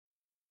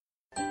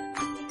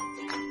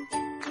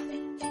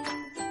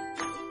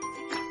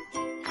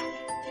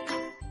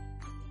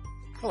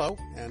Hello,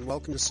 and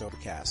welcome to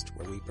Sobercast,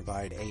 where we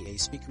provide AA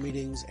speaker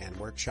meetings and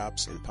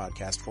workshops in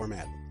podcast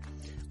format.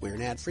 We're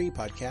an ad-free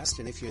podcast,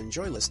 and if you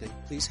enjoy listening,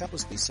 please help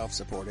us be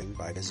self-supporting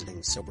by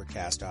visiting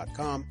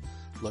Sobercast.com,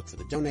 look for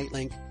the donate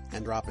link,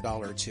 and drop $1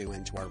 or $2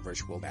 into our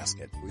virtual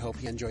basket. We hope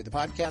you enjoyed the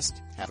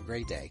podcast. Have a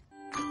great day.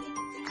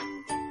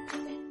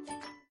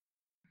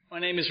 My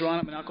name is Ron.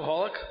 I'm an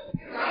alcoholic.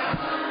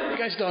 You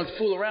guys don't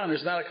fool around.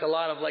 There's not a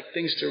lot of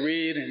things to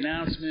read and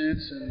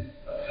announcements and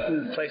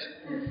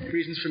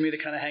reasons for me to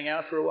kind of hang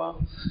out for a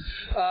while.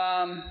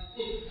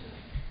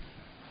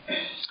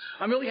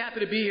 I'm really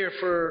happy to be here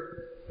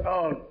for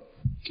a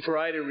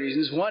variety of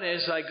reasons. One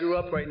is I grew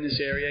up right in this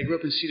area. I grew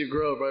up in Cedar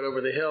Grove, right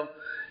over the hill,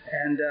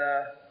 and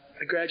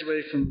I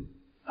graduated from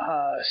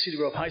Cedar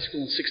Grove High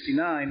School in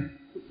 '69,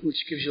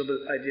 which gives you a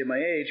little idea of my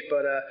age,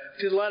 but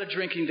did a lot of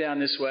drinking down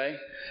this way.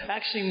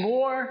 Actually,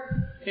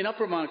 more in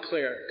Upper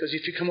Montclair, because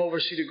if you come over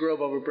Cedar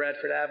Grove over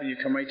Bradford Avenue, you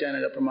come right down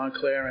at Upper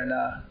Montclair, and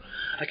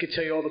I could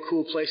tell you all the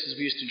cool places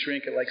we used to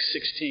drink at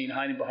 16,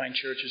 hiding behind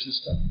churches and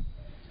stuff.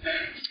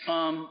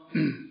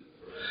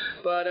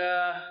 But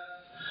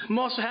I'm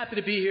also happy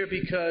to be here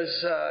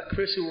because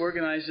Chris, who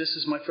organized this,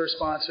 is my first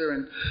sponsor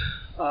and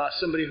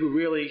somebody who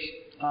really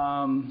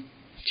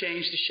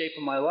changed the shape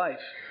of my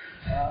life.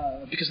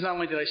 Because not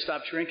only did I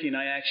stop drinking,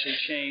 I actually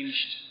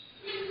changed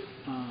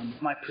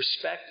my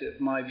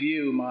perspective, my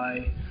view,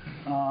 my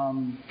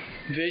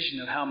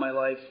vision of how my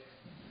life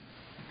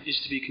is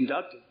to be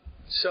conducted.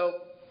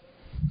 So,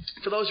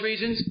 for those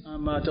reasons,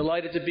 I'm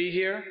delighted to be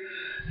here,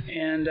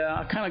 and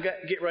I'll kind of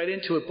get right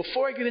into it.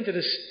 Before I get into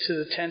the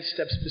 10th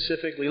step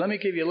specifically, let me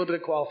give you a little bit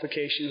of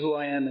qualification of who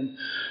I am and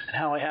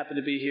how I happen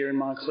to be here in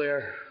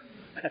Montclair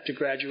after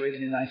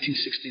graduating in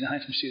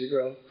 1969 from Cedar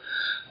Grove.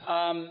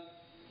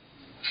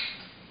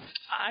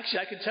 Actually,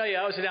 I can tell you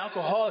I was an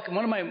alcoholic, and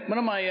one of my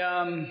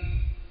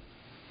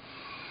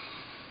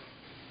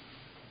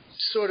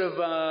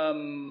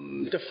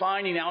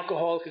defining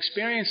alcoholic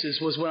experiences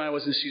was when I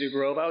was in Cedar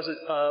Grove. I was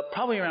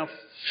probably around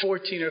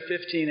 14 or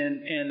 15,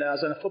 and I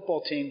was on a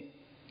football team,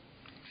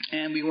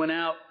 and we went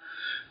out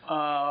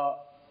I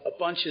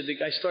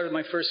started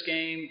my first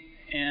game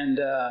and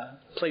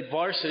played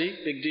varsity,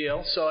 big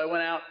deal. So I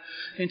went out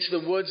into the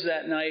woods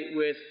that night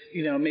with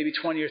maybe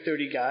 20 or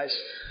 30 guys.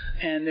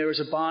 And there was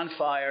a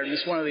bonfire, and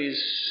it's one of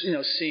these,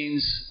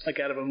 scenes like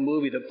out of a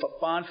movie. The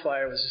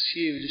bonfire was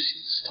huge,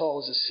 as tall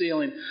as the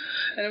ceiling,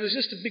 and it was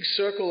just a big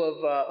circle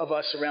of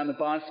us around the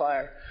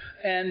bonfire.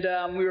 And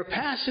we were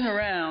passing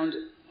around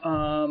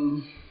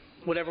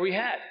whatever we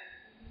had: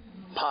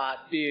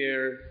 pot,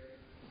 beer,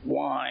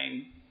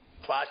 wine,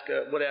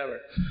 vodka, whatever.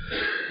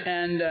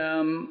 And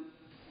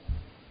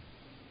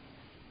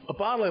a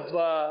bottle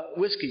of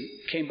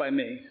whiskey came by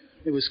me.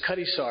 It was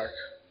Cutty Sark.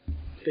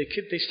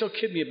 They still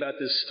kid me about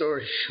this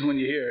story when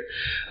you hear it,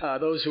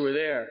 those who were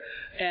there.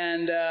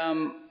 And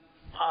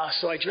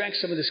so I drank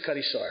some of this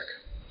Cutty Sark,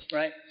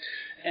 right?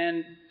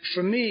 And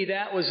for me,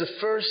 that was the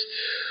first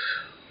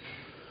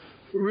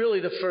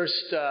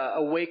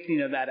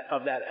awakening of that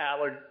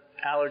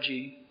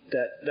allergy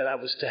that I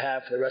was to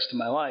have for the rest of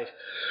my life.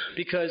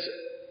 Because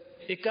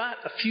it got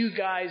a few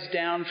guys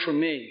down from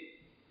me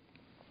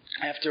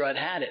after I'd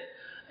had it.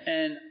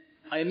 And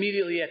I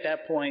immediately at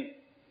that point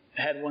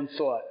had one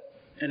thought.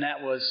 And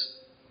that was,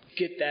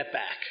 get that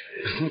back,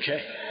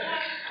 okay?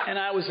 And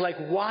I was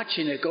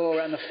watching it go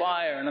around the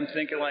fire, and I'm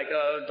thinking I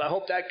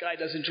hope that guy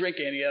doesn't drink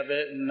any of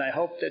it, and I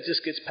hope that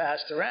just gets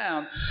passed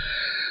around.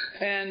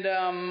 And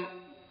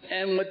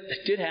what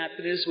did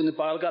happen is when the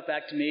bottle got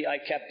back to me, I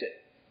kept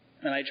it,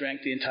 and I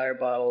drank the entire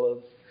bottle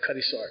of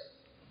Cutty Sark.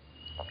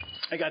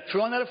 I got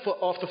thrown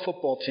off the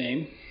football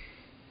team.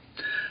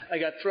 I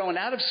got thrown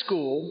out of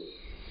school.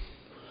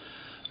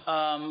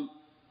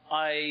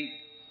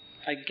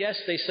 I guess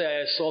they say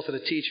I assaulted a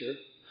teacher.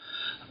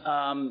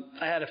 I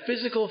had a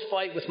physical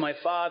fight with my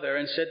father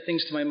and said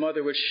things to my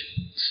mother which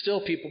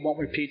still people won't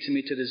repeat to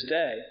me to this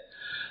day,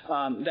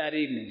 that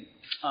evening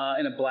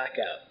in a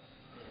blackout.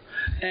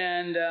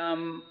 And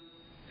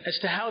as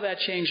to how that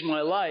changed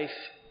my life,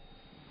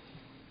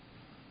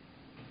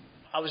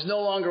 I was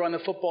no longer on the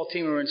football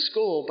team or in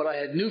school, but I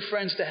had new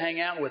friends to hang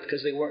out with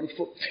because they weren't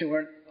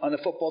on the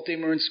football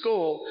team or in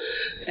school.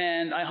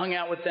 And I hung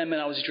out with them,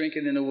 and I was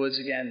drinking in the woods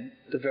again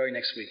the very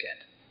next weekend.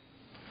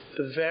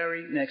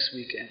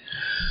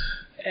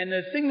 And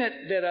the thing that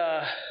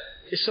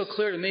is so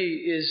clear to me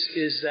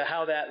is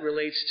how that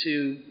relates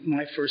to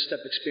my first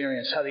step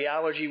experience, how the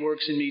allergy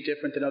works in me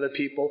different than other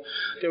people.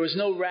 There was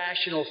no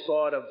rational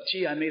thought of,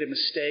 gee, I made a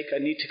mistake. I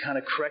need to kind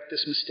of correct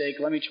this mistake.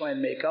 Let me try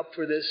and make up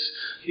for this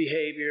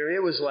behavior.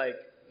 It was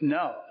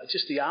no,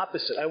 just the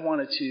opposite. I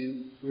wanted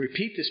to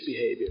repeat this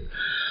behavior.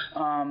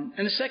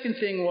 And the second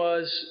thing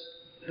was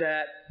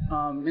that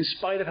in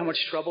spite of how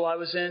much trouble I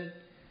was in,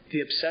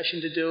 the obsession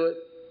to do it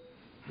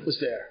was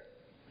there.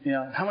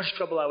 How much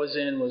trouble I was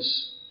in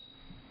was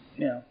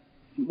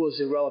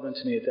irrelevant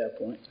to me at that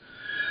point.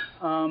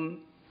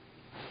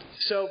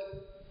 So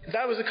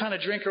that was the kind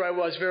of drinker I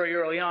was very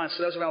early on. So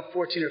that was around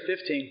 14 or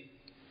 15.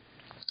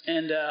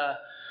 And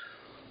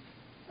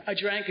I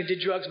drank and did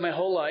drugs my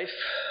whole life.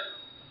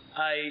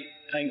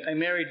 I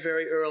married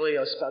very early.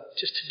 I was about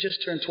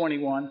just turned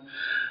 21.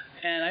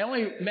 And I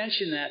only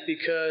mention that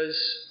because,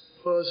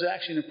 well, it was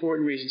actually an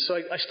important reason.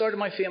 So I started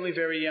my family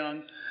very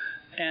young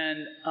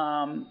and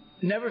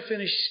never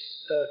finished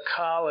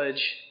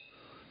college,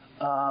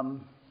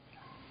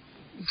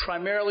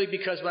 primarily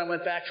because when I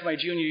went back for my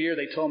junior year,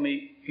 they told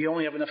me, you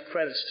only have enough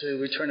credits to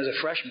return as a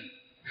freshman.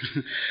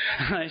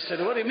 And I said,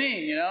 what do you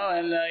mean,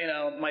 And,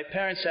 my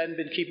parents hadn't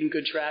been keeping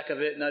good track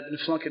of it, and I'd been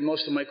flunking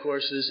most of my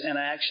courses, and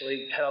I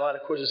actually had a lot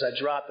of courses I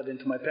dropped that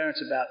into my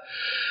parents about.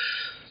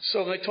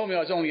 So when they told me I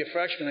was only a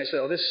freshman, I said,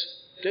 oh, this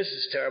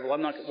is terrible.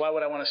 Why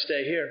would I want to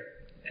stay here?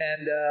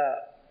 And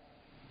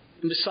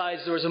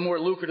besides, there was a more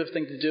lucrative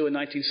thing to do in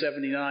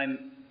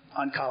 1979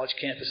 on college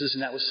campuses,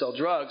 and that was sell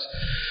drugs.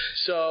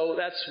 So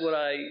that's what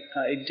I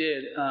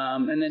did,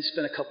 and then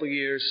spent a couple of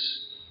years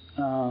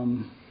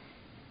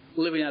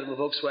living out of a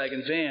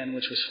Volkswagen van,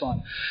 which was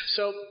fun.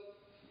 So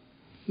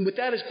with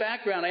that as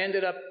background, I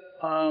ended up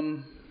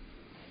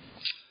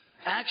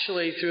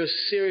actually, through a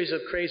series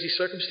of crazy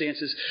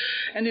circumstances,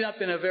 ended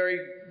up in a very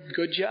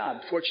good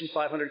job. Fortune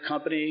 500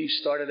 company,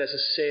 started as a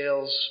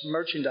sales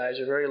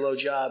merchandiser, very low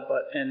job,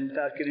 and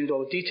without getting into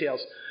all the details,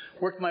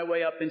 worked my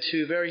way up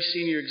into very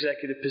senior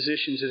executive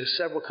positions at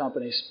several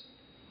companies.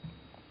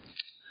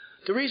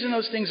 The reason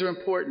those things are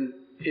important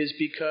is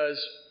because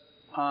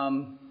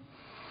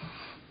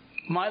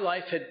my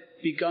life had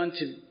begun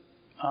to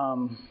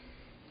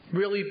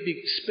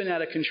really spin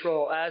out of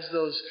control as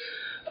those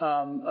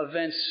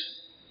events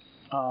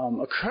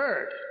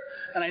occurred.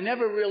 And I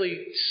never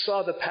really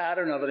saw the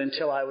pattern of it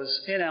until I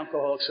was in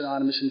Alcoholics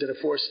Anonymous and did a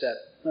 4-step.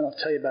 And I'll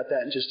tell you about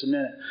that in just a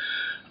minute.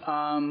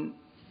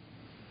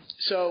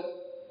 So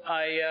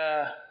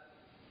I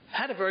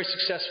had a very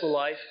successful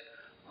life,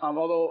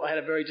 although I had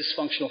a very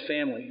dysfunctional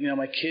family.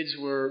 My kids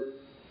were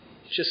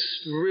just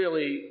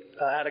really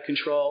out of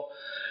control.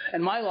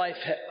 And my life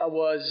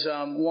was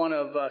one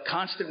of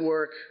constant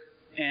work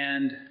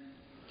and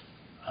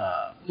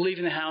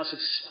leaving the house at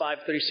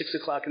 5:30, 6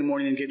 o'clock in the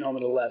morning and getting home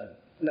at 11.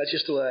 And that's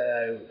just the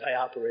way I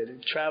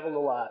operated. Traveled a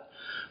lot.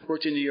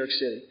 Worked in New York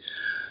City.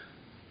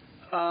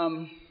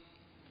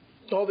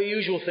 All the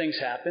usual things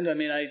happened.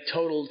 I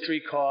totaled 3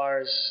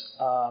 cars.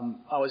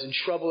 I was in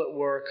trouble at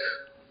work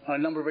on a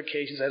number of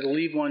occasions. I had to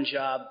leave one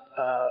job.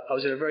 I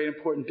was at a very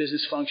important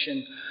business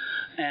function,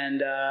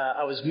 and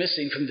I was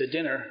missing from the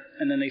dinner.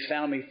 And then they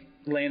found me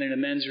laying in a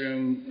men's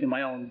room in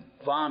my own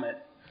vomit.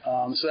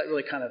 So that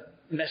really kind of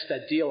messed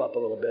that deal up a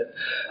little bit.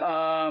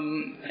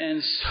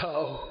 And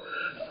so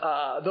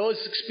those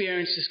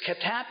experiences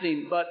kept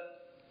happening, but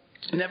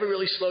never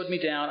really slowed me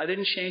down. I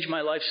didn't change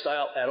my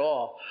lifestyle at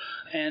all.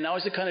 And I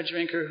was the kind of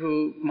drinker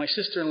who, my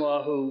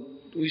sister-in-law, who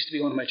used to be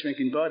one of my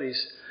drinking buddies,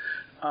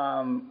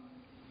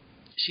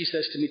 she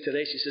says to me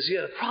today, she says,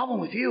 yeah, the problem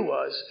with you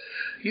was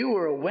you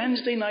were a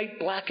Wednesday night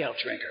blackout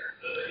drinker.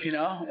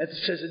 It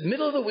says in the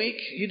middle of the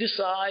week, you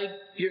decide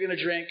you're going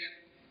to drink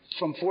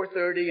from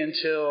 4:30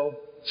 until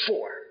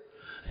 4.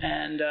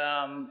 And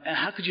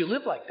how could you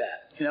live like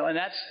that? And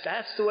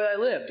that's the way I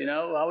lived.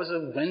 I was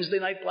a Wednesday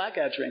night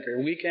blackout drinker.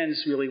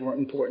 Weekends really weren't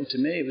important to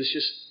me. It was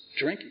just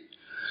drinking.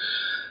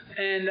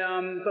 And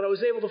but I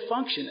was able to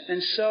function.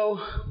 And so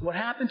what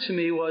happened to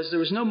me was there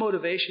was no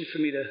motivation for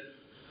me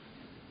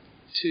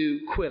to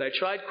quit. I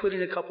tried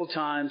quitting a couple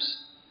times,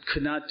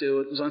 could not do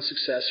it. It was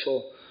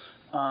unsuccessful,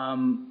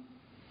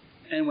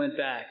 and went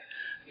back.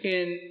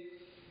 In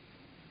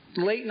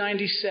late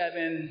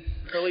 97,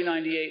 early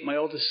 98, my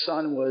oldest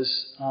son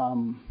was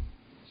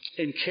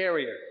in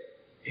Carrier.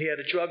 He had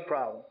a drug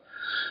problem.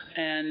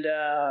 And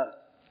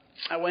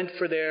I went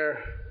for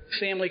their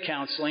family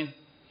counseling.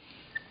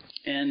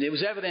 And it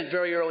was evident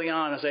very early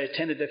on as I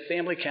attended the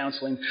family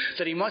counseling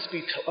that he must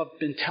have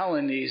been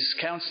telling these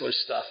counselors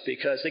stuff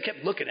because they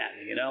kept looking at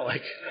me,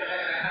 like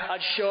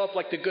I'd show up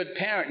like the good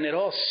parent and they'd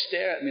all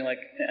stare at me like,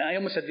 I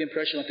almost had the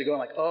impression like they're going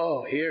like,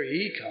 oh, here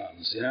he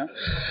comes,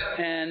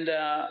 And,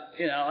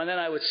 and then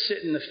I would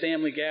sit in the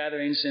family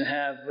gatherings and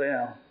have,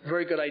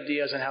 very good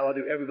ideas on how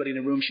everybody in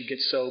the room should get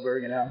sober,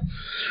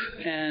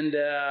 And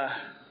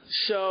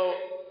so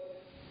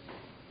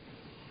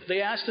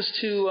they asked us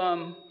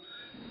to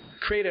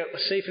create a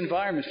safe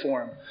environment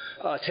for him,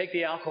 take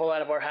the alcohol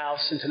out of our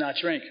house and to not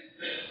drink.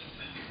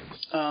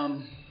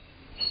 The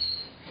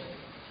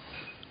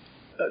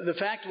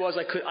fact was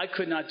I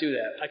could not do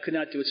that. I could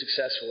not do it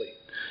successfully.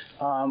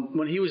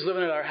 When he was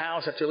living at our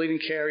house after leaving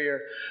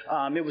Carrier,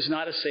 it was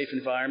not a safe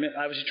environment.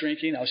 I was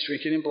drinking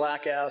in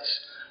blackouts.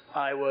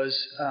 I was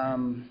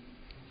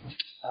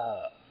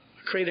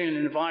creating an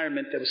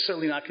environment that was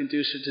certainly not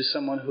conducive to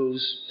someone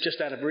who's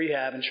just out of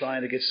rehab and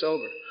trying to get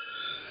sober.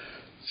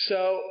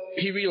 So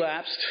he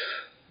relapsed,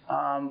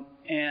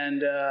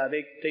 and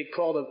they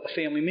called a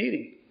family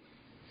meeting.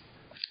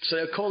 So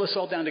they called us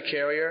all down to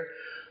Carrier,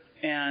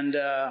 and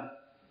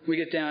we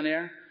get down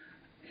there,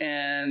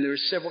 and there were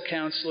several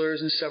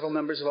counselors and several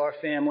members of our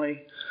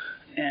family,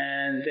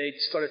 and they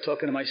started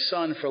talking to my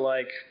son for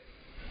like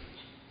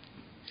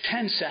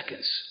 10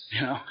 seconds,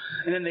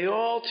 and then they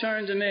all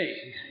turned to me,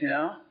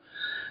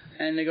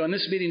 and they go, and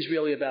this meeting's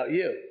really about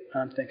you.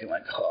 And I'm thinking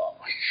like, oh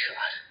my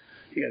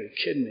You got to be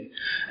kidding me.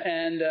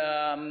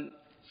 And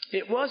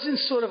it wasn't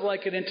sort of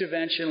like an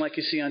intervention like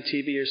you see on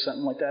TV or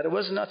something like that. It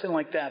was nothing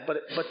like that, but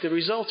the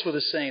results were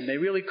the same. They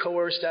really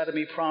coerced out of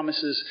me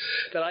promises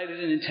that I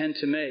didn't intend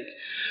to make.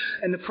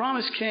 And the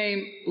promise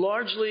came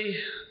largely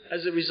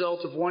as a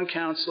result of one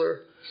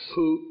counselor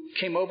who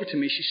came over to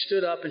me. She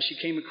stood up and she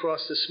came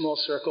across this small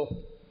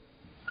circle.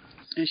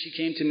 And she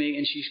came to me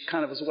and she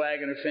kind of was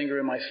wagging her finger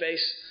in my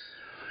face.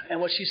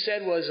 And what she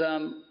said was,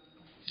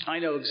 I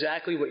know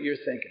exactly what you're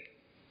thinking.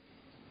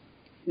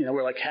 You know,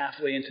 we're like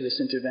halfway into this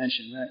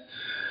intervention, right?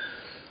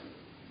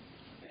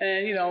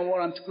 And, you know,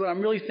 what I'm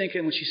really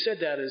thinking when she said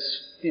that is,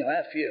 you know,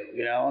 F you.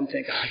 You know, I'm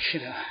thinking, like, you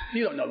know,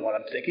 you don't know what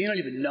I'm thinking. You don't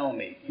even know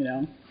me, you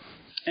know.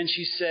 And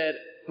she said,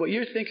 what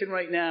you're thinking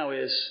right now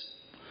is,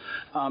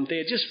 they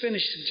had just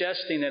finished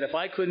suggesting that if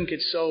I couldn't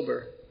get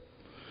sober,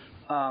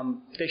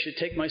 they should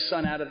take my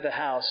son out of the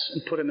house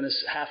and put him in a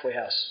halfway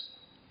house,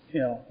 you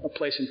know, a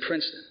place in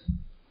Princeton.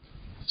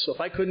 So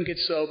if I couldn't get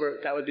sober,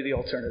 that would be the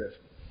alternative.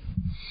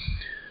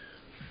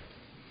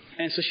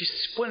 And so she's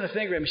pointing her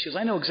finger at me. She goes,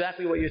 I know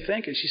exactly what you're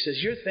thinking. She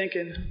says, you're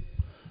thinking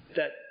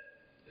that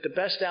the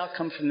best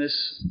outcome from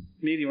this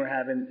meeting we're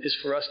having is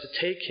for us to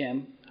take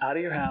him out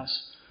of your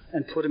house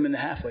and put him in the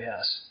halfway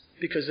house.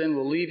 Because then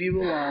we'll leave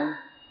you alone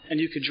and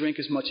you can drink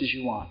as much as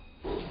you want.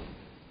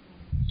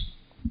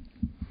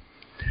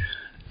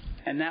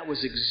 And that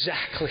was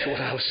exactly what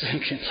I was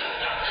thinking.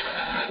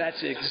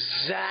 That's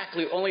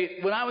exactly, only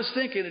when I was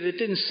thinking it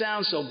didn't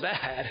sound so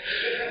bad.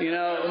 You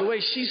know, the way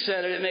she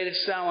said it, it made it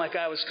sound like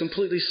I was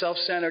completely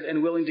self-centered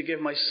and willing to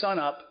give my son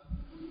up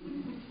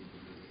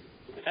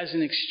as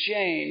an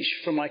exchange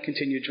for my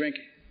continued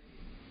drinking.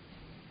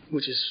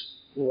 Which is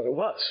what it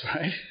was,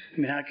 right? I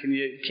mean,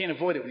 you can't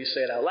avoid it when you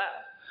say it out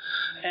loud.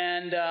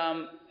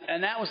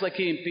 And that was like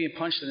being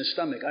punched in the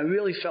stomach. I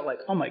really felt like,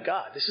 oh my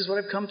God, this is what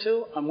I've come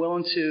to? I'm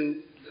willing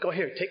to go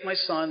here, take my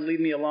son, leave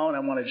me alone, I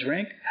want to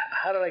drink?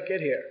 How did I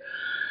get here?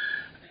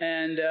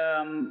 And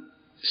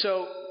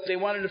so they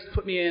wanted to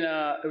put me in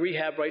a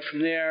rehab right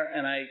from there,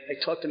 and I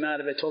talked them out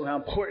of it, told them how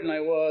important I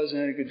was,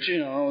 and I could, you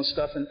know, all this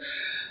stuff.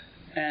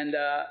 And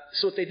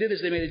so what they did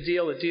is they made a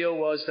deal. The deal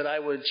was that I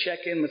would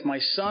check in with my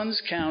son's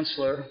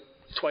counselor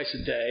twice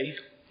a day,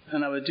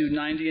 and I would do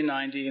 90 and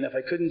 90, and if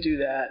I couldn't do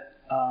that,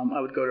 I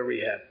would go to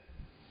rehab.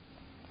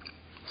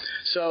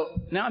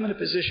 So now I'm in a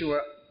position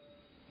where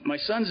my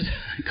son's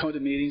going to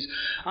meetings.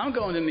 I'm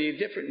going to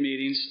different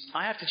meetings.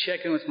 I have to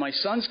check in with my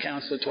son's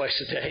counselor twice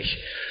a day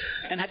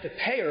and have to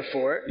pay her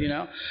for it, you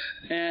know.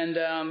 And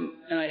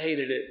I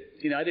hated it.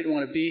 You know, I didn't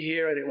want to be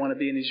here. I didn't want to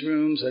be in these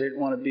rooms. I didn't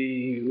want to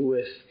be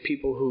with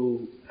people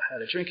who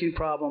had a drinking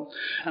problem.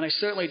 And I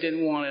certainly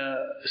didn't want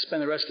to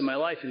spend the rest of my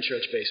life in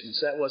church basements.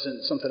 That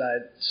wasn't something I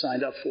had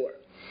signed up for.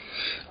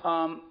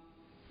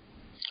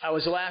 I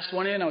was the last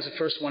one in. I was the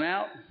first one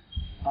out.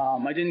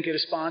 I didn't get a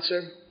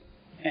sponsor.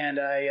 And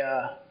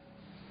I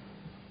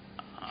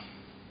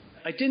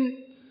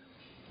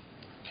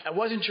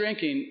wasn't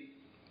drinking,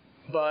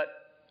 but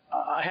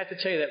I have to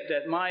tell you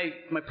that my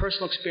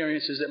personal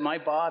experience is that my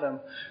bottom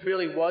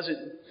really wasn't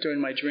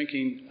during my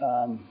drinking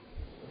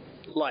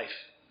life.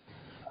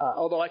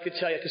 Although I could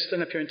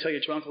stand up here and tell you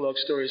drunk lope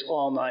stories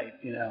all night,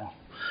 you know.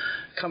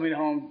 Coming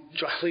home,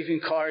 leaving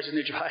cars in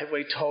the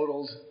driveway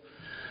totaled,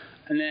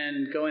 and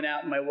then going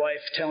out and my wife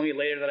telling me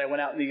later that I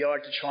went out in the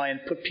yard to try and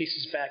put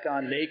pieces back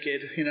on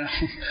naked, you know.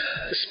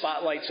 The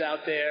spotlight's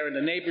out there, and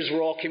the neighbors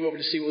all came over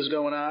to see what was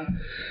going on.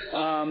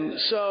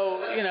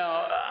 So, you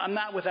know, I'm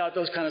not without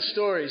those kind of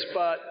stories,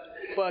 but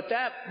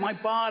that, my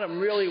bottom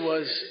really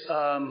was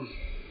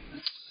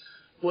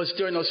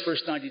during those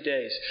first 90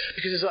 days.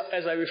 Because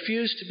as I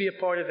refused to be a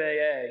part of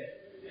AA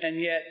and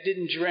yet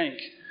didn't drink,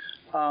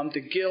 the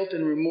guilt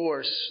and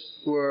remorse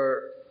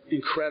were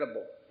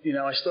incredible. You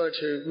know, I started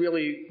to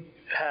really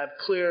have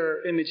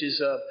clear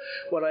images of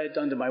what I had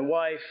done to my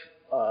wife,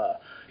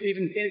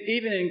 even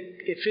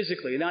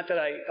physically. Not that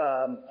I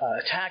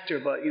attacked her,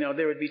 but, you know,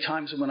 there would be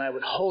times when I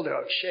would hold her, I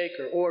would shake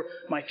her, or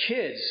my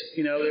kids.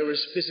 You know, there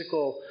was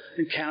physical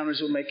encounters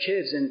with my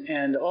kids,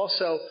 and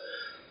also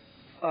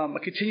a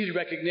continued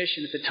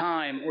recognition at the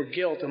time, or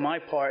guilt on my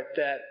part,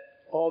 that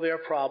all their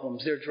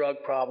problems, their drug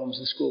problems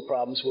and school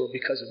problems, were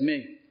because of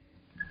me.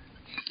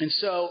 And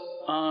so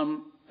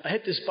I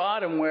hit this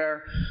bottom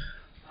where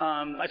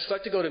I'd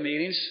start to go to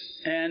meetings,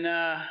 and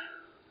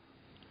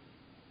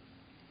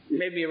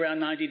maybe around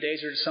 90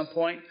 days or at some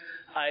point,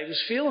 I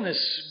was feeling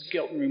this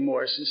guilt and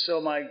remorse. And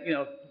so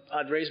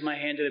I'd raise my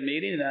hand at a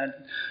meeting, and I'd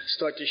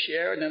start to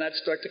share, and then I'd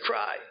start to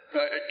cry.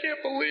 I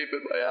can't believe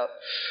it.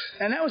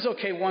 And that was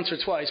okay once or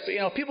twice, but, you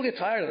know, people get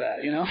tired of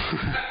that, you know.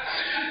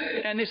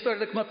 And they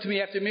started to come up to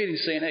me after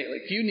meetings saying, hey,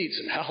 like, you need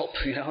some help,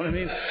 you know what I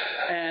mean?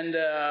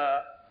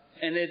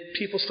 And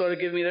people started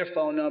giving me their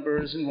phone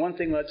numbers, and one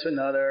thing led to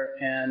another.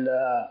 And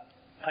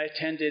I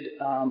attended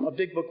a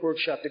big book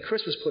workshop that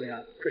Chris was putting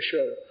on, Chris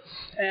Schroeder.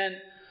 And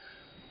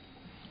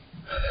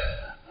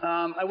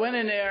I went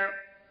in there,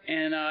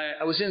 and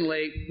I was in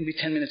late, maybe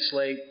 10 minutes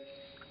late.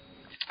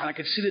 And I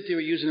could see that they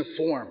were using a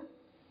form,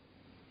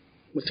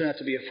 what turned out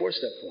to be a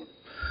 4-step form.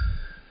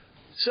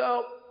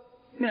 So,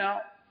 you know,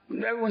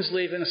 everyone's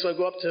leaving, so I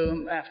go up to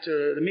him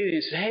after the meeting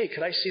and say, hey,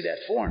 could I see that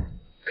form?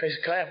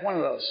 Could I have one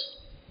of those?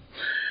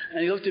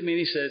 And he looked at me and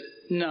he said,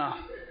 no.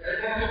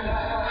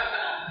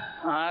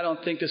 I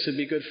don't think this would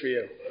be good for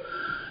you.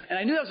 And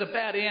I knew that was a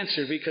bad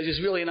answer because he's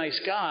really a nice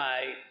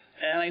guy,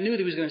 and I knew that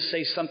he was going to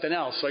say something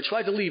else. So I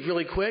tried to leave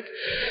really quick.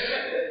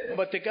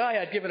 But the guy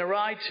I'd given a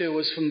ride to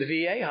was from the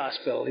VA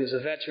hospital. He was a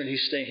veteran.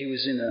 He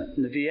was in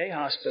the VA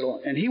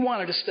hospital. And he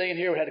wanted to stay and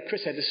hear what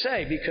Chris had to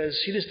say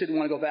because he just didn't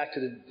want to go back to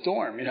the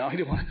dorm, He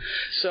didn't want.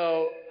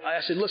 So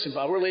I said, listen,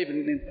 Bob, we're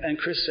leaving. And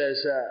Chris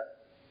says,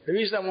 the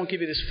reason I won't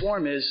give you this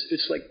form is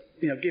it's like,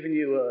 giving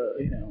you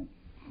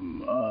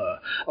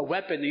a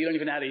weapon that you don't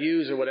even know how to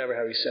use or whatever,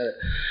 how he said it.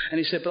 And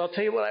he said, but I'll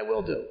tell you what I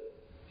will do.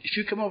 If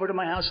you come over to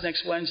my house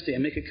next Wednesday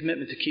and make a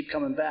commitment to keep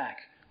coming back,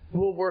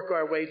 we'll work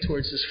our way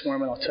towards this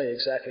form and I'll tell you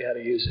exactly how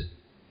to use it.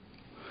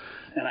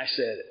 And I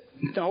said,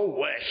 no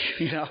way.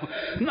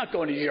 I'm not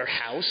going to your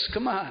house.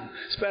 Come on.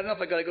 It's bad enough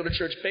I got to go to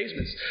church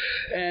basements.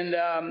 And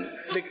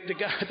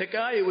the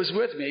guy who was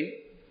with me,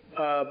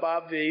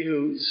 Bob V.,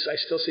 who I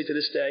still see to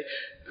this day,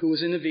 who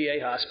was in the VA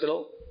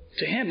hospital,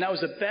 to him, that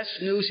was the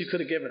best news he could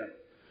have given him.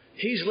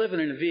 He's living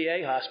in a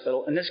VA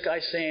hospital, and this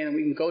guy's saying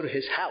we can go to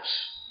his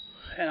house.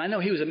 And I know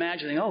he was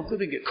imagining, oh, good,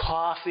 we can get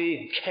coffee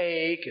and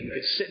cake, and we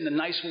could sit in a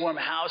nice warm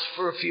house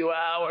for a few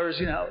hours,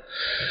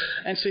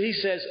 And so he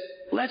says,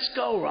 let's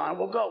go, Ron.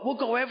 We'll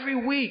go every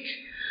week.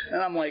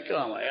 And I'm like,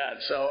 oh, my God.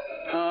 So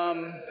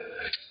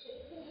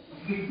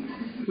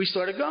we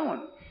started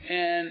going.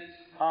 And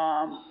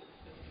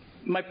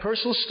my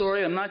personal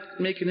story, I'm not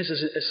making this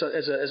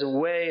as a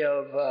way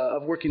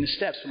of working the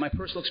steps, but my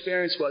personal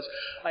experience was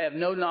I have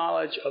no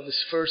knowledge of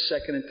this first,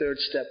 second, and third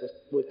step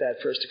with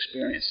that first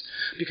experience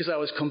because I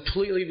was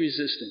completely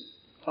resistant.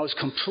 I was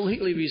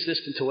completely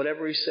resistant to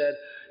whatever he said.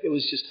 It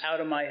was just out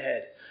of my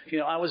head.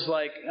 I was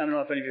like, I don't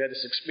know if any of you had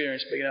this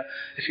experience, but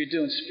if you're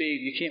doing speed,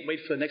 you can't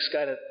wait for that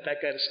guy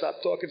to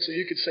stop talking so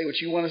you can say what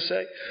you want to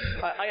say.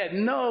 I had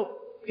no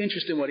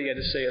interest in what he had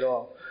to say at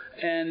all.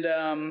 And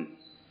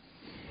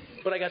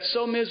but I got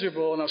so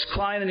miserable, and I was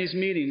crying in these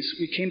meetings.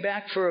 We came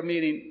back for a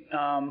meeting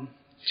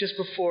just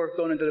before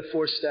going into the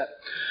fourth step.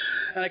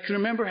 And I can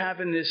remember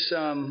having this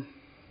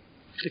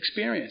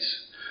experience.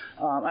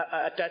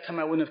 At that time,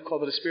 I wouldn't have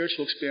called it a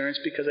spiritual experience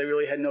because I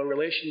really had no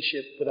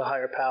relationship with a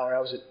higher power. I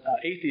was an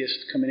atheist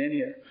coming in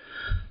here.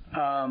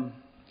 I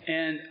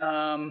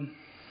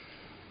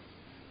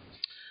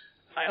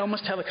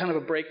almost had a kind of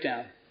a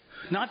breakdown.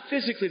 Not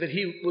physically that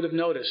he would have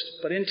noticed,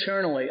 but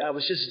internally, I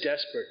was just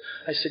desperate.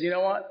 I said, you know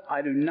what?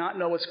 I do not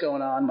know what's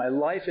going on. My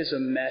life is a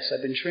mess.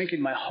 I've been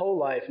drinking my whole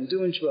life and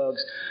doing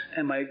drugs,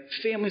 and my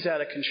family's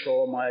out of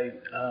control. My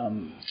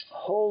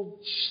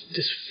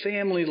this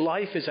family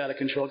life is out of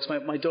control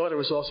because my daughter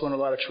was also in a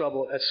lot of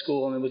trouble at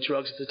school and with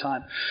drugs at the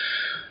time.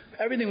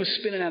 Everything was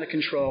spinning out of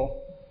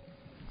control,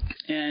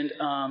 and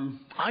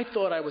I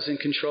thought I was in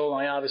control,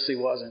 and I obviously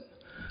wasn't.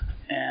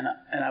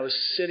 And I was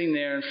sitting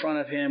there in front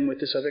of him with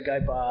this other guy,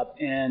 Bob,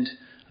 and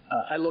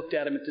I looked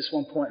at him at this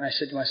one point, and I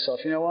said to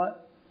myself, you know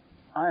what?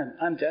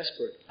 I'm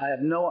desperate. I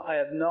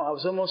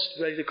was almost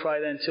ready to cry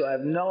then, too. I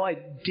have no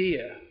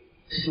idea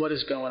what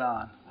is going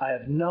on. I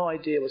have no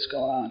idea what's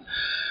going on.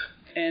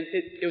 And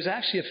it was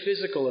actually a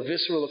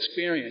visceral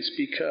experience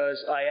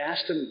because I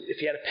asked him if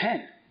he had a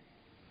pen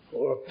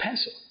or a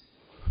pencil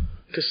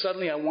because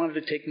suddenly I wanted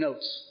to take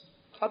notes.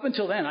 Up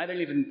until then, I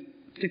didn't even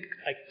think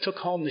I took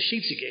home the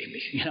sheets he gave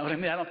me. You know what I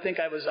mean? I don't think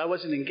I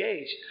wasn't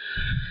engaged.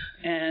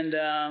 And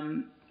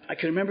I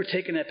can remember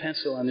taking that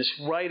pencil and just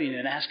writing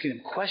and asking him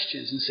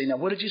questions and saying, now,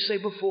 what did you say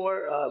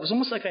before? It was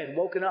almost like I had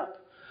woken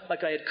up,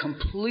 like I had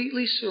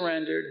completely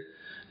surrendered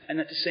and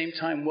at the same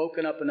time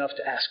woken up enough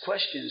to ask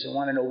questions and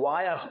want to know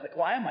why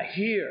am I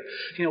here?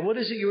 You know, what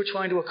is it you were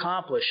trying to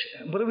accomplish?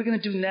 What are we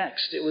going to do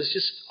next? It was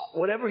just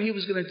whatever he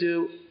was going to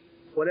do,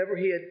 whatever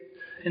he had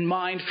in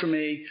mind for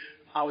me,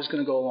 I was going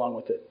to go along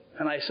with it.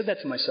 And I said that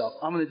to myself.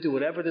 I'm going to do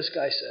whatever this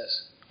guy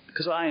says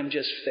because I am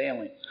just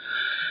failing.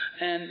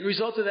 And the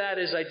result of that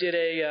is I did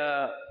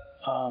the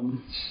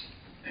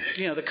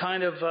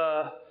kind of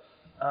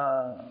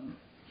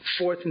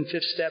fourth and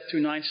fifth step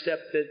through ninth step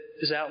that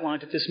is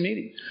outlined at this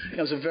meeting.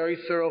 It was a very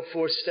thorough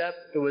fourth step.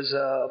 It was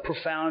a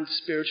profound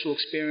spiritual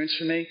experience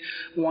for me,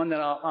 one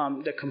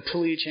that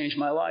completely changed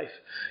my life.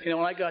 You know,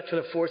 when I got to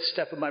the fourth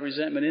step of my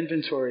resentment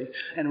inventory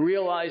and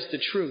realized the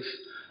truth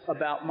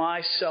about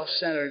my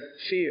self-centered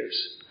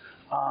fears,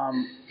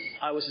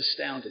 I was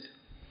astounded.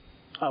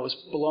 I was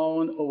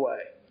blown away.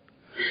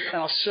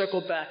 And I'll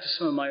circle back to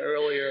some of my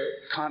earlier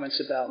comments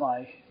about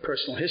my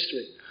personal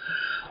history.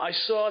 I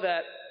saw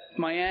that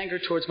my anger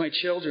towards my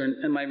children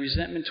and my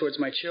resentment towards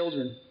my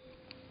children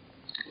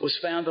was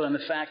founded on the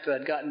fact that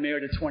I'd gotten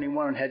married at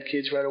 21 and had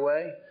kids right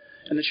away.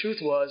 And the truth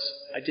was,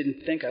 I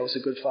didn't think I was a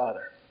good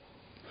father.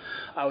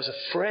 I was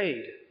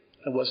afraid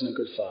I wasn't a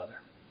good father.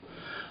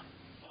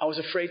 I was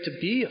afraid to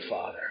be a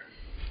father.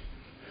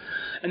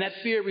 And that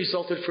fear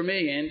resulted for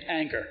me in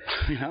anger.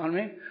 You know what I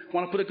mean?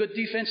 Want to put a good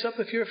defense up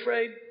if you're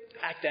afraid?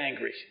 Act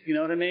angry. You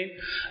know what I mean?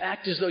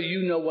 Act as though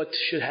you know what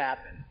should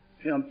happen.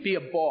 You know, be a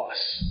boss.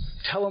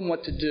 Tell them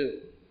what to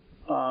do.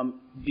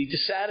 be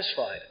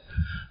dissatisfied.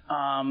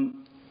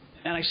 And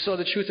I saw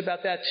the truth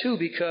about that too,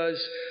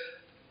 because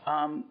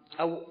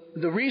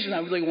the reason I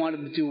really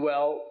wanted to do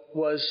well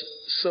was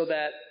so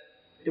that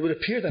it would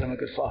appear that I'm a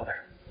good father.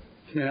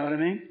 You know what I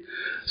mean?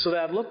 So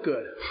that I'd look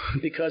good,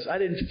 because I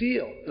didn't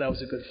feel that I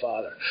was a good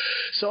father.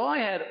 So I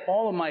had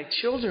all of my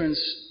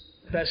children's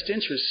best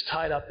interests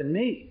tied up in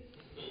me.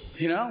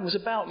 You know, it was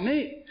about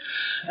me.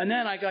 And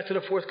then I got to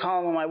the fourth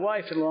column of my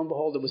wife, and lo and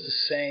behold, it was the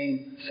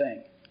same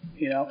thing.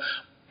 You know,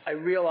 I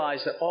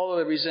realized that all of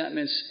the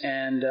resentments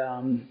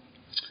and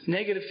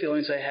negative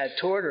feelings I had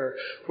toward her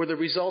were the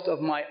result of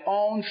my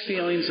own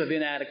feelings of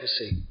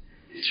inadequacy.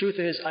 The truth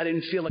is, I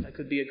didn't feel like I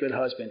could be a good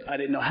husband. I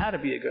didn't know how to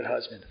be a good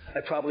husband.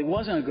 I probably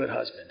wasn't a good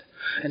husband.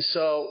 And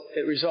so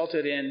it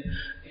resulted in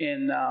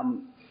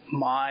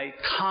my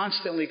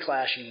constantly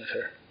clashing with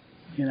her,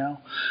 you know.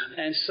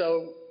 And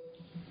so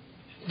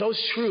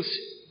those truths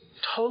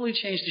totally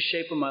changed the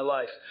shape of my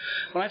life.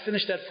 When I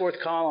finished that fourth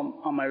column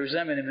on my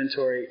resentment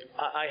inventory,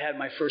 I had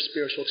my first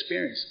spiritual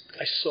experience.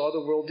 I saw the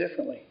world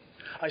differently.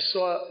 I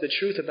saw the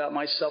truth about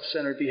my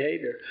self-centered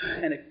behavior,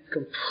 and it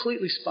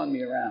completely spun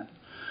me around.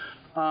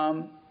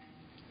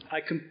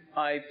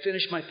 I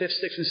finished my fifth,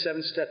 sixth, and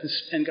seventh step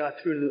and got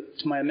through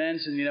to my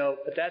amends. And, you know,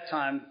 at that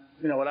time,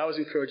 you know, what I was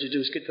encouraged to do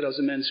was get to those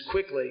amends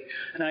quickly.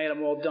 And I had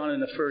them all done in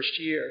the first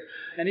year.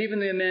 And even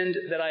the amend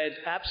that I had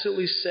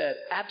absolutely said,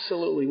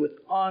 absolutely, with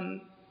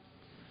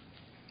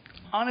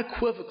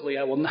unequivocally,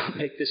 I will not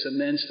make this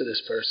amends to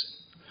this person.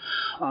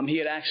 He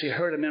had actually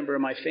hurt a member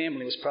of my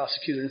family, was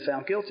prosecuted and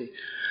found guilty.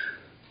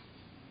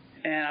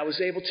 And I was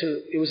able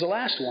to, it was the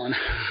last one,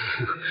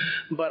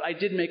 but I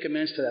did make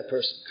amends to that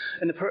person.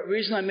 And the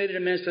reason I made an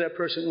amends to that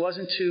person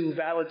wasn't to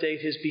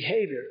validate his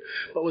behavior,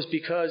 but was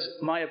because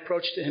my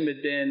approach to him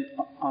had been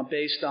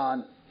based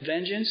on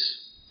vengeance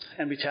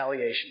and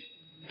retaliation.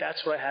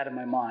 That's what I had in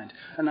my mind.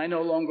 And I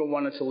no longer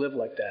wanted to live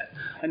like that.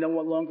 I no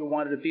longer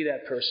wanted to be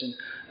that person.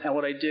 And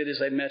what I did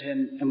is I met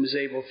him and was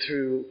able,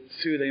 through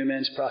the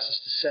amends process,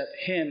 to set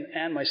him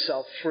and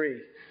myself free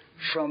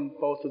from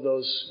both of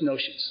those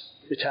notions.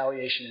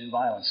 Retaliation and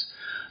violence.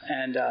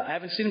 And I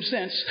haven't seen him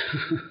since,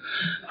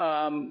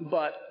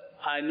 but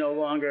I no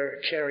longer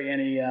carry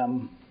any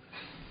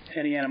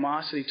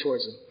animosity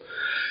towards him.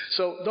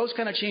 So those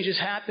kind of changes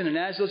happened, and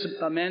as those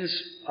amends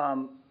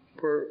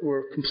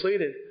were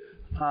completed,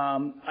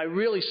 I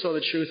really saw the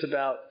truth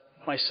about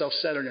my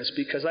self-centeredness,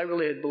 because I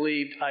really had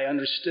believed I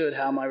understood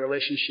how my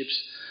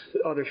relationships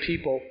with other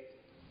people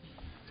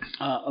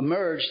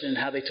emerged and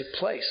how they took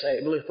place. I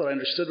really thought I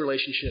understood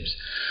relationships.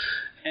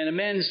 And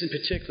amends in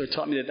particular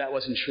taught me that that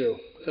wasn't true,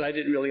 that I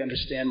didn't really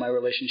understand my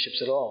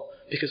relationships at all.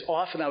 Because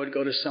often I would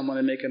go to someone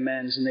and make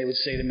amends, and they would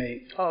say to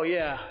me, oh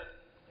yeah,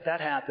 that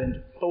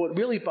happened, but what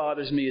really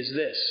bothers me is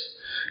this.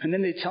 And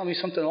then they'd tell me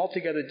something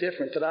altogether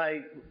different that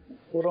I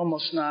would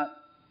almost not,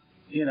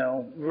 you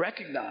know,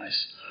 recognize.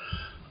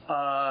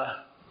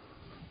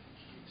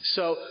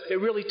 So it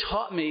really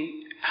taught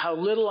me how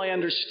little I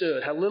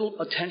understood, how little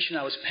attention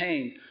I was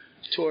paying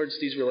towards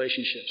these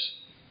relationships.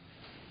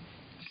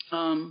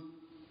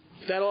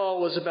 That all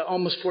was about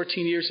almost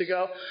 14 years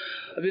ago.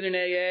 I've been in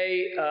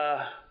AA,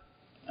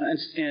 and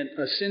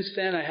since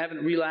then I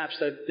haven't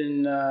relapsed. I've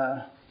been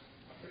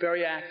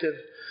very active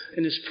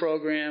in this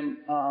program,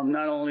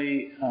 not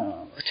only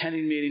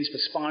attending meetings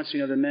but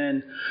sponsoring other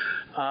men.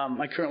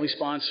 I currently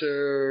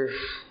sponsor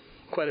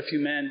quite a few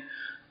men,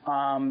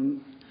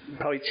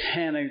 probably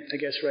 10, I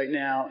guess, right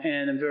now,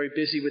 and I'm very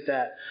busy with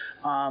that.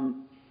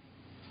 And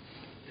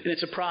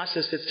it's a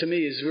process that, to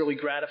me, is really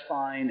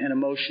gratifying and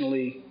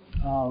emotionally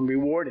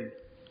rewarding.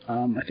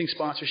 I think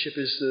sponsorship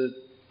is the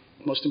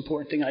most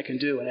important thing I can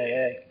do in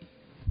AA.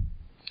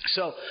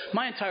 So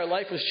my entire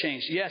life was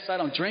changed. Yes, I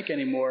don't drink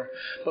anymore,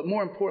 but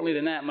more importantly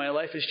than that, my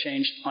life has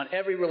changed on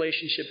every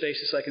relationship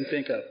basis I can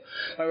think of.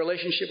 My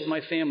relationship with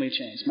my family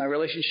changed. My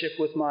relationship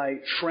with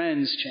my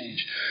friends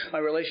changed. My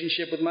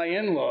relationship with my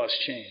in-laws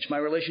changed. My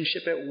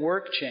relationship at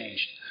work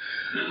changed.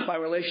 My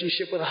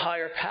relationship with a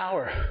higher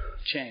power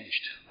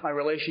changed. My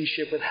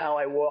relationship with how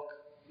I walk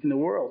in the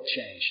world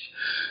changed.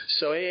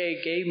 So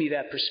AA gave me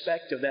that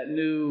perspective, that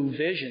new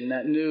vision,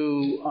 that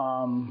new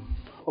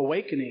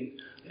awakening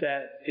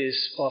that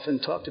is often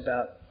talked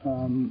about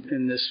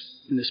in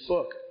this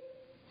book.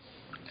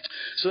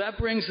 So that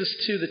brings us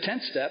to the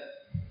 10th step.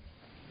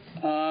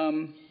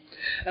 And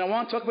I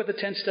want to talk about the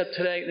 10th step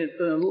today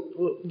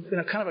in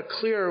a kind of a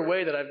clearer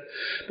way that I've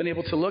been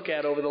able to look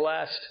at over the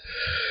last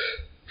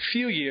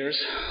few years,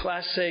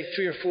 last, say,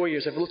 3 or 4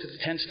 years. I've looked at the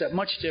 10th step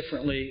much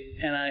differently,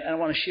 and I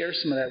want to share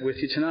some of that with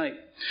you tonight.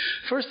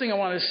 First thing I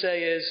want to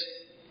say is,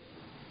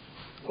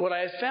 what I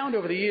have found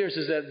over the years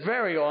is that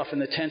very often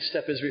the 10th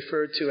step is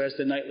referred to as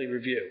the nightly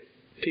review.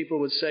 People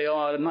would say, oh,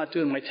 I'm not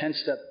doing my 10th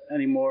step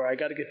anymore. I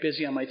got to get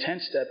busy on my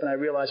 10th step. And I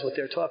realize what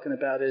they're talking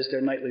about is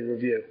their nightly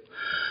review.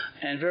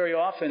 And very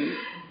often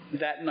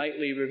that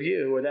nightly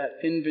review, or that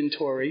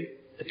inventory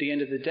at the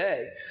end of the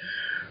day,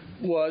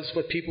 was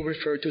what people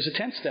referred to as a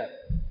 10th step.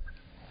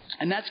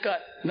 And that's got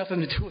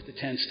nothing to do with the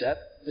 10th step.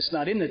 It's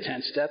not in the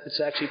 10th step.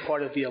 It's actually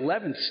part of the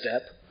 11th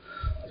step.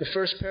 The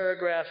first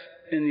paragraph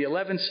in the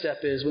 11th step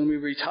is when we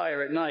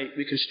retire at night,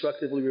 we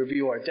constructively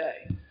review our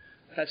day.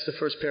 That's the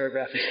first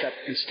paragraph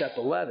in step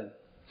 11.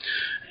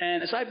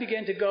 And as I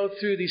began to go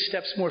through these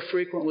steps more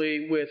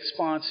frequently with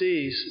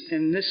sponsees,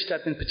 in this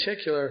step in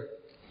particular,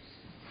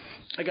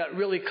 I got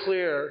really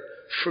clear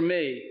for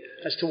me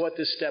as to what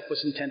this step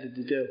was intended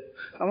to do.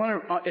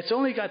 It's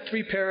only got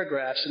 3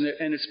 paragraphs,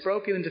 and it's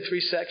broken into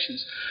 3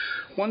 sections.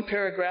 One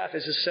paragraph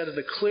is a set of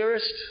the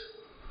clearest,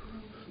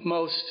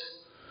 most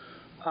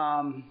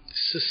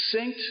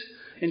succinct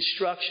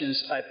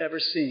instructions I've ever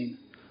seen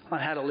on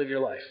how to live your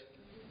life.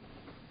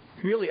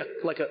 Really,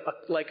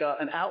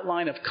 an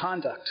outline of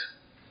conduct.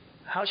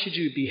 How should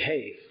you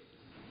behave?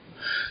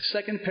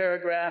 Second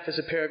paragraph is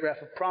a paragraph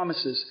of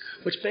promises,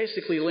 which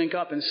basically link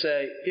up and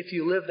say, if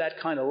you live that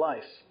kind of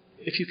life,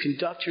 if you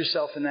conduct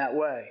yourself in that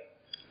way,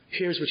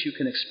 here's what you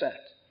can expect.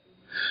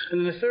 And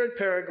then the third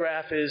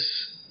paragraph is,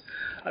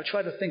 I've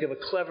tried to think of a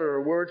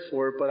cleverer word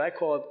for it, but I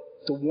call it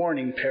the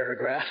warning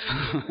paragraph.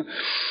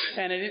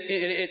 And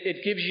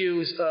it gives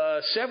you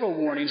several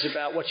warnings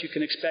about what you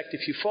can expect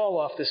if you fall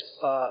off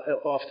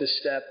this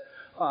step,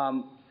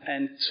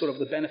 and sort of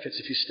the benefits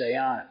if you stay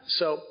on it.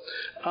 So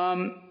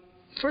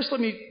first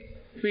let me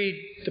read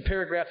the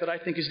paragraph that I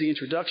think is the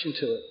introduction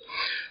to it.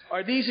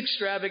 Are these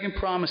extravagant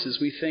promises?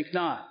 We think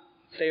not.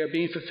 They are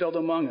being fulfilled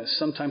among us,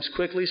 sometimes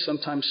quickly,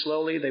 sometimes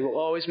slowly. They will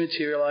always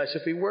materialize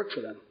if we work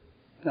for them.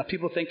 Now,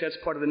 people think that's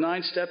part of the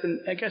 9th step, and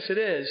I guess it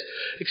is,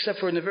 except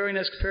for in the very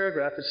next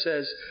paragraph it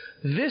says,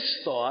 this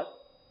thought,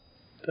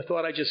 the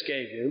thought I just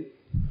gave you,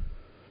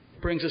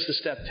 brings us to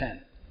step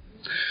 10.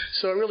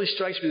 So it really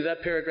strikes me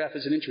that paragraph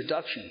is an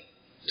introduction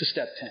to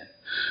step 10.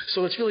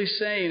 So what it's really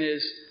saying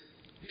is,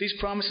 these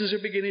promises are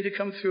beginning to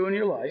come through in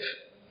your life.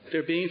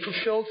 They're being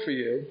fulfilled for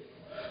you.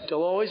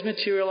 They'll always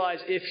materialize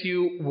if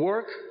you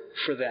work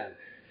for them.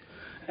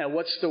 And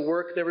what's the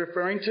work they're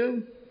referring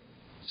to?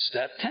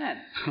 Step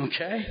 10,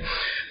 okay?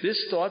 This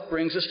thought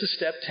brings us to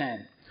step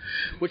 10,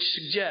 which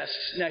suggests,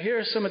 now here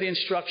are some of the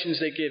instructions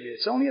they give you.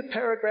 It's only a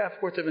paragraph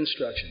worth of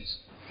instructions.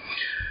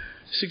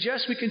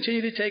 Suggests we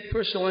continue to take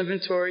personal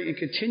inventory and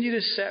continue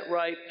to set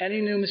right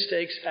any new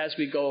mistakes as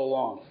we go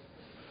along.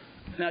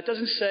 Now, it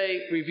doesn't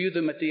say review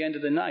them at the end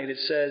of the night. It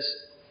says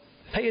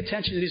pay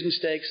attention to these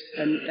mistakes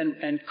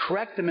and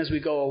correct them as we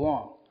go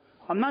along.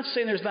 I'm not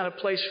saying there's not a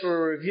place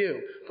for a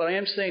review, but I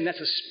am saying that's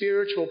a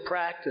spiritual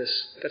practice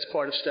that's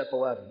part of step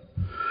 11.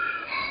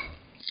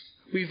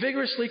 We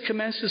vigorously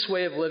commenced this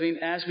way of living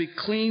as we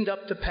cleaned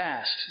up the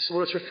past. So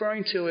what it's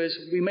referring to is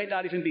we may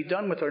not even be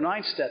done with our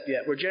 9th step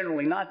yet. We're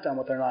generally not done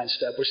with our 9th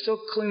step. We're still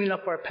cleaning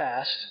up our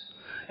past,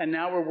 and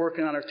now we're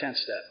working on our 10th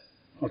step.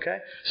 Okay?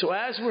 So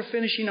as we're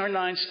finishing our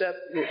 9th step,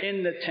 we're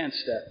in the 10th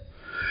step.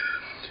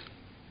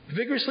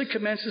 Vigorously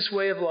commenced this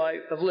way of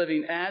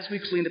living as we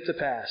cleaned up the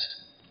past.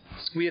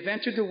 We have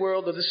entered the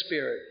world of the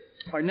Spirit.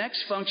 Our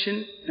next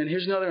function, and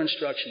here's another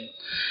instruction,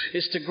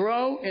 is to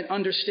grow in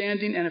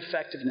understanding and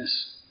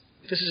effectiveness.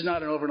 This is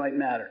not an overnight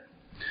matter.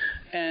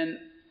 And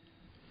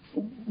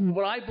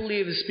what I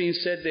believe is being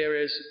said there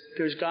is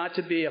there's got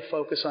to be a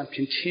focus on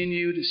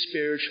continued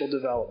spiritual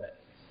development.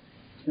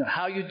 You know,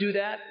 how you do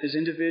that is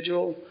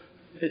individual,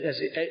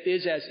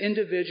 is as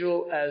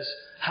individual as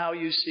how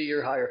you see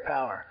your higher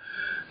power.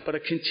 But a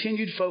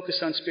continued focus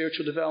on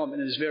spiritual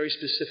development is very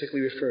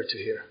specifically referred to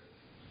here.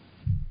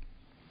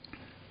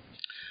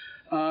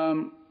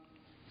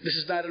 This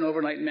is not an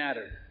overnight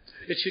matter.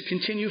 It should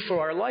continue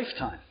for our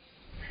lifetime.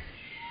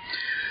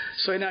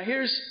 So now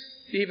here's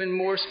even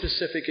more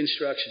specific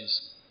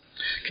instructions.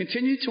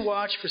 Continue to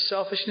watch for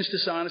selfishness,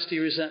 dishonesty,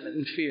 resentment,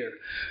 and fear.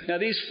 Now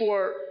these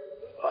 4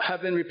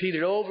 have been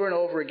repeated over and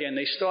over again.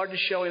 They started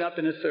showing up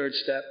in the 3rd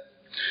step.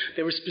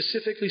 They were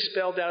specifically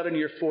spelled out in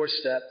your 4th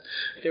step.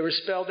 They were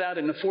spelled out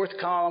in the 4th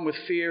column with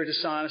fear,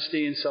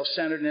 dishonesty, and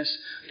self-centeredness.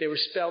 They were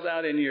spelled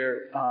out in your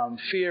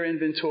fear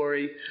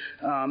inventory.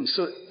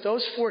 So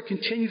those 4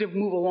 continue to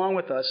move along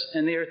with us,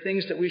 and they are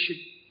things that we should,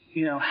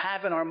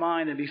 have in our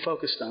mind and be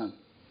focused on.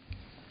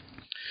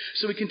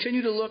 So we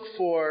continue to look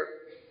for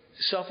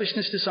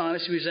selfishness,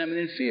 dishonesty,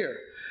 resentment, and fear.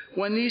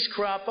 When these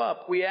crop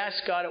up, we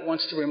ask God at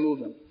once to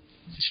remove them.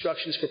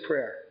 Instructions for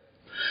prayer.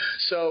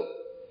 So,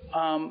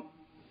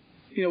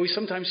 we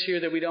sometimes hear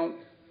that we don't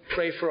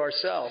pray for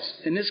ourselves.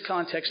 In this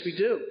context, we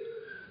do.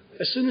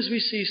 As soon as we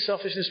see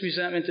selfishness,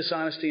 resentment,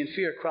 dishonesty, and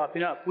fear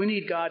cropping up, we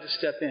need God to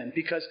step in.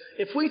 Because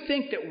if we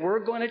think that we're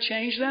going to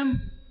change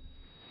them,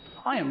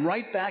 I am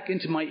right back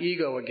into my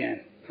ego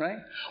again, right?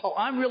 Oh,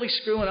 I'm really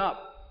screwing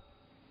up.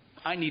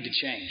 I need to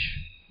change.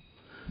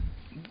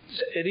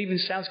 It even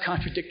sounds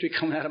contradictory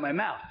coming out of my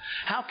mouth.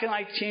 How can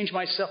I change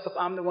myself if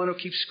I'm the one who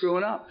keeps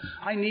screwing up?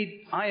 I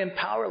am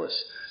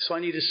powerless, so I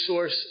need to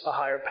source a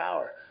higher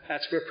power.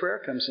 That's where prayer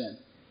comes in.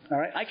 All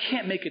right? I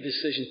can't make a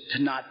decision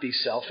to not be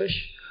selfish.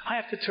 I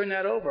have to turn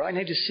that over. I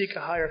need to seek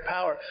a higher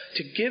power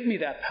to give me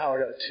that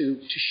power to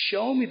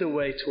show me the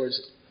way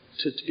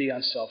to be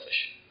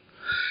unselfish.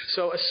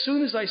 So as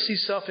soon as I see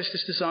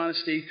selfishness,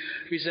 dishonesty,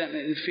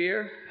 resentment, and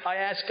fear, I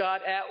ask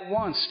God at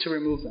once to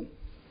remove them.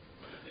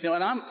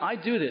 And I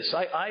do this.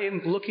 I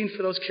am looking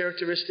for those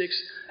characteristics,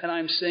 and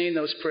I'm saying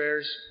those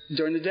prayers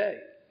during the day.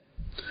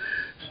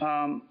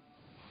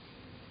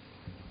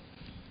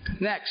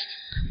 Next,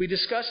 we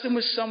discuss them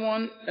with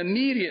someone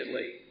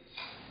immediately.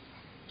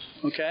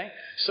 Okay?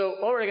 So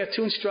already I got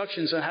 2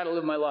 instructions on how to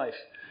live my life.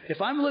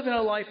 If I'm living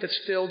a life that's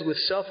filled with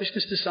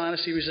selfishness,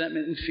 dishonesty,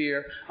 resentment, and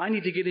fear, I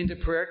need to get into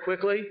prayer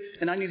quickly,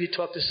 and I need to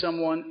talk to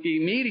someone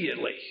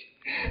immediately.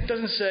 It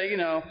doesn't say,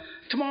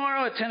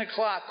 tomorrow at 10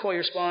 o'clock, call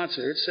your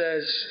sponsor. It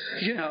says,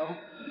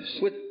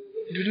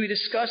 we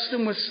discuss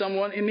them with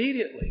someone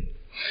immediately.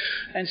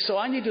 And so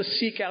I need to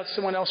seek out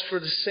someone else for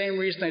the same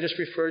reason I just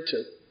referred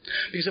to.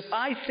 Because if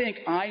I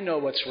think I know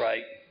what's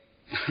right,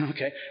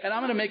 okay, and I'm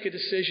going to make a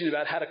decision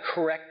about how to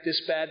correct this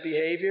bad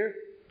behavior,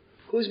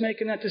 who's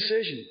making that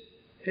decision?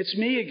 It's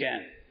me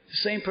again, the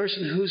same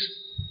person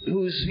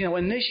who's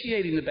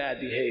initiating the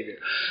bad behavior.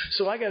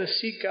 So I got to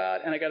seek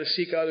God, and I got to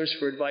seek others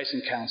for advice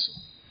and counsel.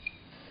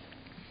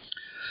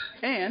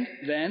 And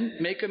then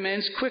make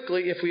amends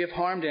quickly if we have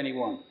harmed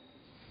anyone.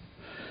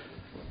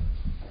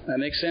 That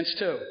makes sense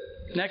too.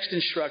 Next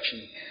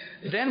instruction.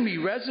 Then we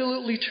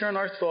resolutely turn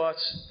our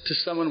thoughts to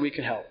someone we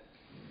can help.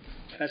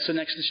 That's the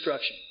next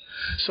instruction.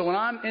 So when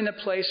I'm in a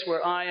place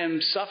where I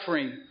am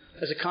suffering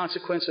as a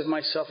consequence of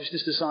my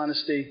selfishness,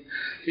 dishonesty,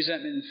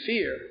 resentment, and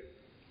fear,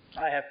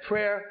 I have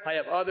prayer, I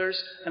have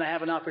others, and I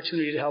have an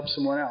opportunity to help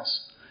someone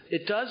else.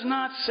 It does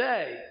not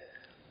say,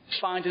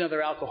 find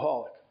another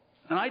alcoholic.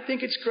 And I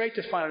think it's great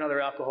to find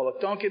another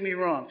alcoholic. Don't get me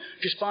wrong.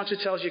 If your sponsor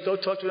tells you, go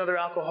talk to another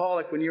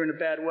alcoholic when you're in a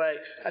bad way,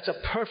 that's a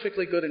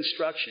perfectly good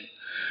instruction.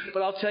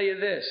 But I'll tell you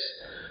this.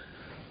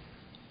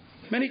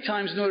 Many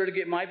times in order to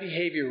get my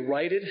behavior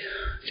righted,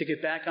 to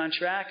get back on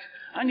track,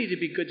 I need to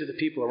be good to the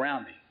people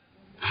around me.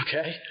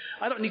 Okay?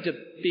 I don't need to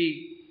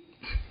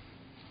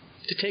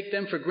take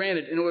them for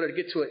granted in order to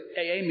get to an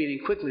AA meeting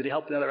quickly to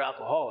help another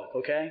alcoholic.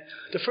 Okay?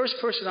 The first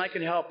person I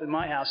can help in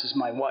my house is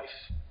my wife.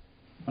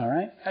 All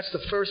right? That's the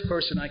first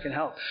person I can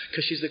help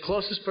because she's the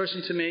closest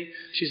person to me.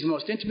 She's the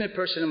most intimate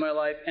person in my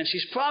life, and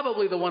she's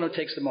probably the one who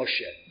takes the most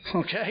shit.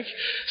 Okay?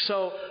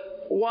 So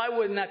why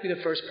wouldn't that be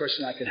the first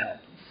person I can help?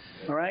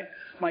 All right?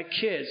 My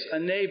kids, a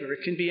neighbor,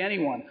 it can be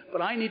anyone,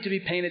 but I need to be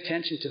paying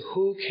attention to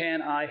who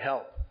can I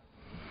help.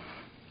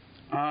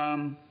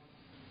 And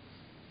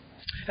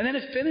then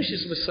it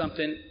finishes with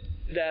something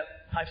that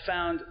I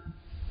found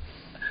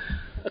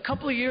a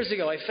couple of years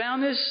ago. I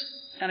found this,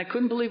 and I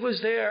couldn't believe it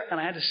was there,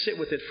 and I had to sit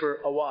with it for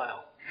a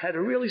while. I had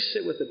to really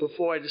sit with it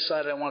before I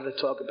decided I wanted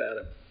to talk about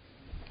it.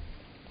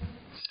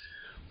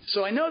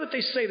 So I know that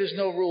they say there's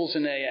no rules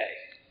in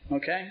AA,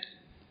 okay?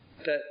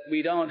 That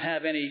we don't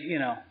have any,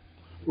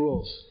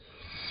 rules.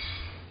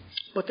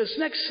 But this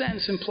next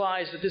sentence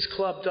implies that this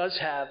club does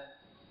have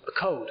a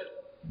code,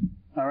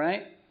 all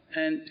right?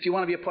 And if you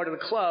want to be a part of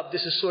the club,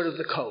 this is sort of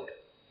the code,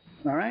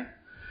 all right?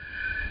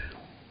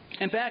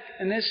 And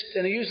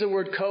I use the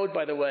word code,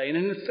 by the way, and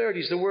in the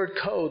 30s, the word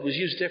code was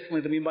used differently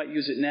than we might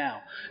use it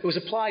now. It was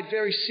applied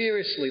very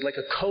seriously, like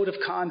a code of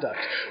conduct.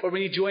 Or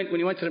when you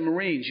went to the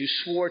Marines, you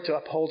swore to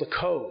uphold a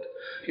code.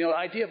 The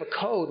idea of a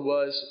code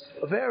was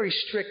a very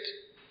strict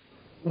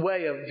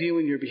way of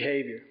viewing your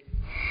behavior.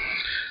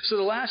 So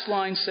the last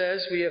line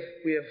says, we have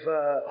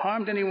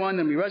harmed anyone,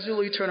 then we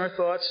resolutely turn our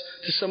thoughts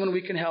to someone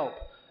we can help.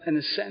 And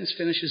the sentence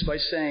finishes by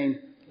saying,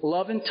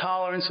 love and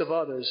tolerance of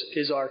others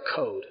is our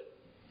code.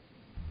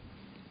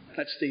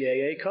 That's the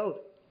AA code.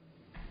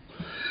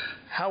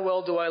 How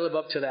well do I live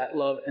up to that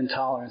love and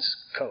tolerance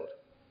code?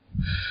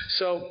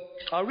 So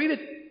I'll read it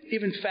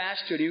even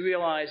faster, and you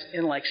realize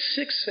in like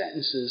 6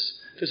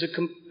 sentences, there's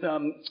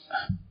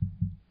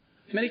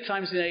many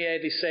times in AA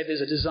they say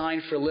there's a design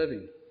for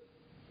living.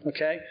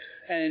 Okay?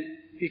 And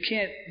you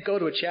can't go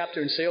to a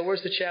chapter and say, oh,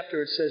 where's the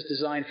chapter? It says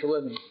design for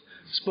living.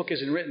 This book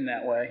isn't written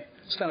that way.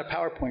 It's not a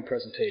PowerPoint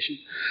presentation.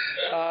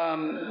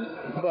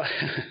 But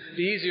it'd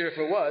be easier if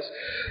it was.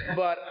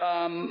 But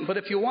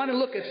if you want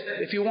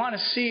to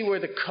see where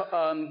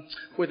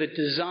the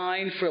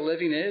design for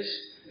living is,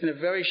 in a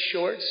very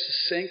short,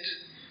 succinct,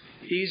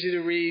 easy to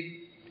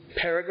read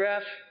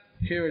paragraph,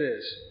 here it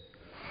is.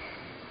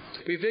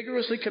 We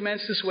vigorously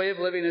commence this way of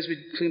living as we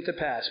clean the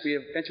past. We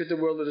have entered the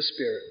world of the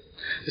Spirit.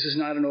 This is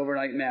not an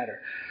overnight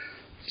matter.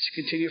 It's to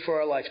continue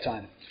for our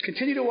lifetime.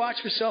 Continue to watch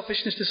for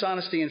selfishness,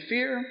 dishonesty, and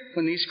fear.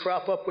 When these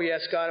crop up, we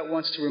ask God at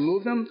once to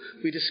remove them.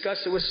 We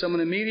discuss it with someone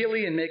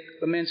immediately and make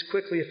amends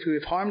quickly if we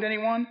have harmed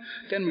anyone.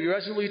 Then we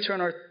resolutely turn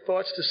our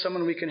thoughts to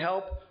someone we can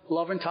help.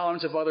 Love and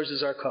tolerance of others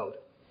is our code.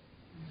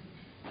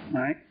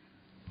 All right?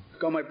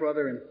 Go, my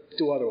brother, and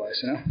do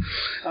otherwise,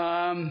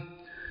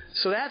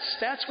 So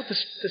that's what the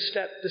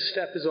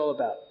step is all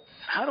about.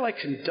 How do I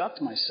conduct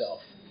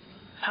myself?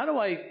 How do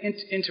I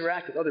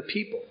interact with other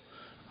people?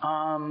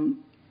 How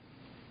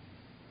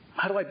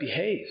do I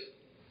behave?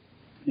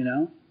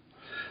 Now,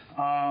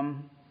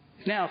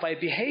 if I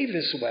behave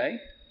this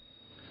way,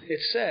 it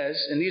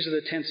says, and these are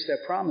the 10th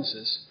step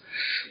promises,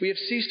 we have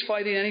ceased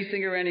fighting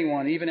anything or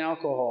anyone, even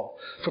alcohol,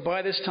 for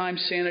by this time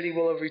sanity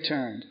will have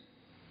returned.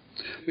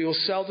 We will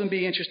seldom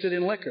be interested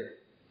in liquor.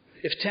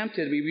 If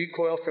tempted, we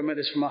recoil from it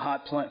as from a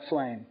hot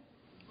flame.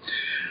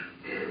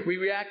 We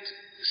react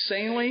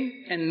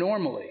sanely and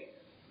normally,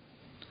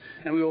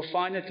 and we will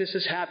find that this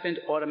has happened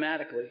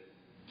automatically.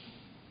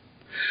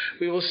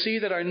 We will see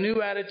that our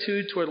new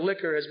attitude toward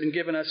liquor has been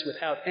given us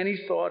without any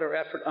thought or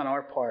effort on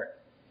our part.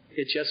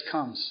 It just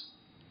comes.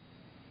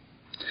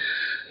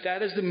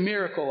 That is the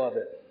miracle of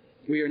it.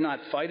 We are not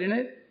fighting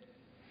it,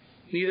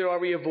 neither are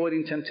we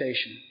avoiding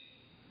temptation.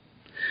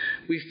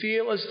 We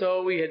feel as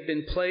though we had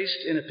been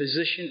placed in a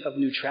position of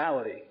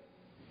neutrality,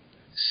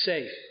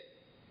 safe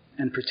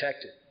and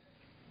protected.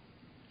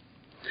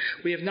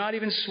 We have not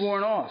even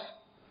sworn off.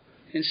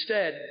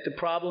 Instead, the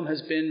problem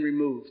has been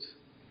removed.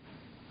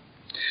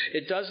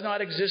 It does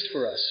not exist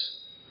for us.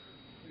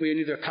 We are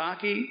neither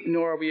cocky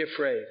nor are we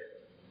afraid.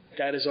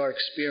 That is our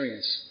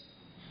experience.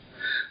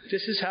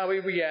 This is how we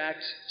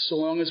react so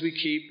long as we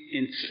keep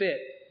in fit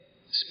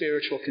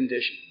spiritual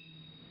condition.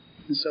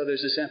 And so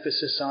there's this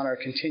emphasis on our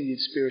continued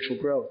spiritual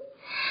growth.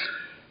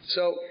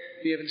 So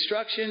we have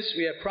instructions,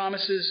 we have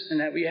promises, and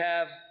that we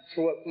have,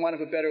 for want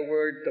of a better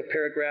word, the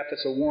paragraph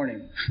that's a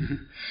warning.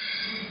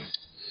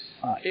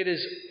 It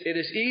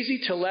is easy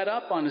to let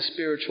up on the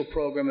spiritual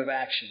program of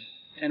action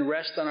and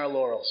rest on our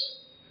laurels.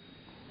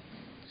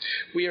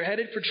 We are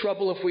headed for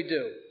trouble if we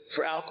do,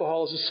 for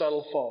alcohol is a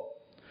subtle fault.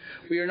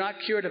 We are not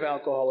cured of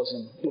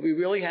alcoholism. What we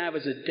really have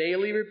is a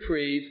daily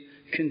reprieve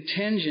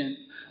contingent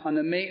on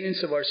the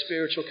maintenance of our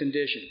spiritual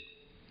condition.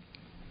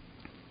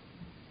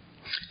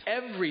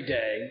 Every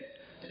day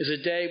is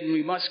a day when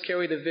we must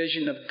carry the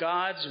vision of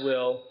God's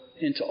will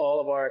into all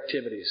of our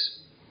activities.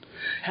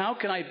 How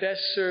can I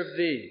best serve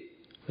Thee?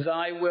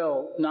 Thy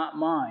will, not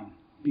mine,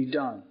 be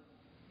done.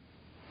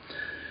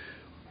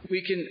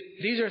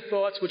 These are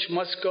thoughts which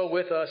must go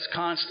with us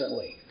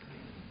constantly.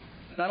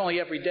 Not only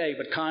every day,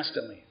 but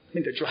constantly. I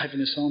think they're driving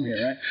this home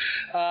here,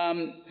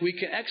 right? We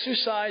can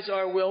exercise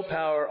our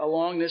willpower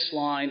along this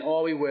line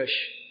all we wish.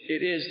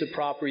 It is the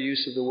proper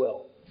use of the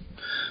will.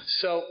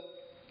 So,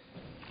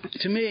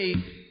 to me,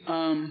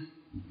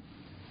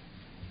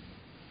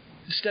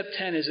 step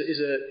 10 is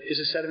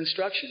a set of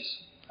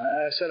instructions.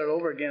 I've said it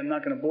over again. I'm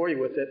not going to bore you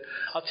with it.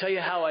 I'll tell you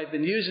how I've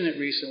been using it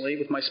recently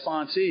with my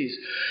sponsees.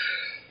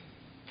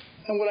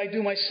 And what I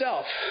do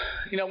myself,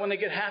 when they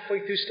get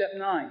halfway through step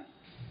 9,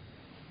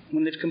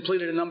 when they've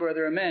completed a number of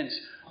their amends,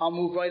 I'll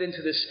move right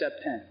into this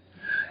step 10.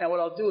 And what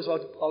I'll do is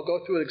I'll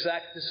go through it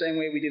exactly the same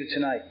way we did it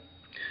tonight.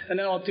 And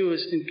then I'll do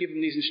is give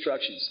them these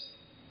instructions.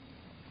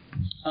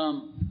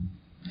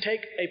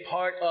 Take a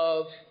part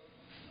of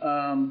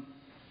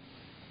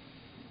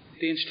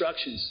the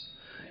instructions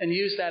and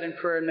use that in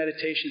prayer and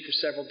meditation for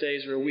several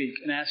days or a week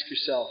and ask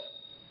yourself,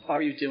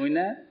 are you doing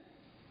that?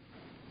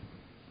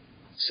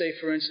 Say,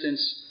 for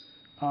instance,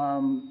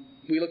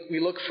 we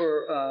look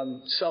for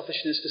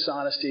selfishness,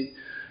 dishonesty,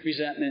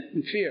 resentment,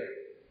 and fear.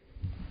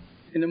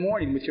 In the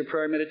morning with your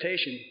prayer and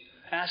meditation,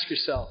 ask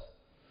yourself,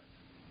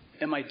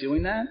 am I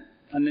doing that?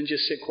 And then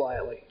just sit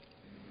quietly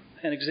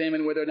and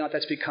examine whether or not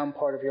that's become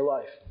part of your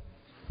life.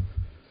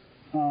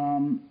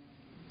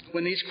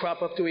 When these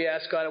crop up, do we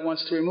ask God at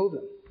once to remove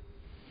them?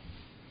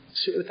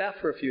 Sit with that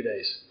for a few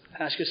days.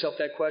 Ask yourself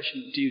that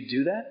question. Do you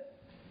do that?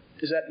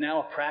 Is that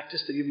now a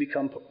practice that you've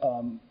become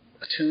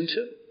attuned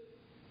to?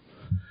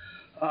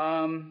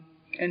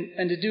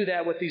 And to do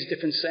that with these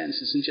different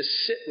sentences and just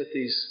sit with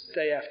these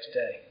day after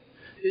day.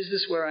 Is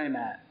this where I'm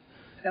at?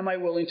 Am I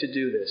willing to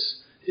do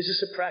this? Is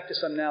this a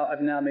practice I've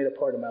now made a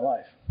part of my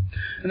life?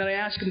 And then I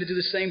ask him to do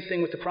the same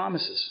thing with the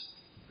promises.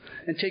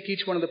 And take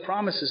each one of the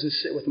promises and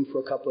sit with them for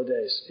a couple of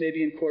days,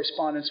 maybe in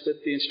correspondence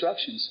with the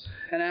instructions.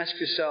 And ask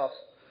yourself,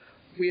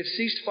 we have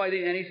ceased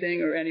fighting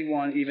anything or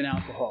anyone, even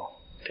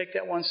alcohol. Take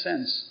that one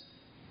sentence.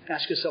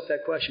 Ask yourself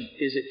that question.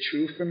 Is it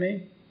true for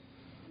me?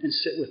 And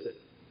sit with it.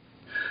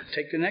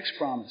 Take the next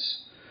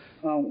promise.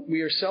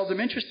 We are seldom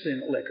interested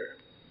in liquor.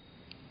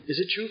 Is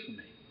it true for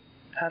me?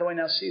 How do I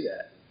now see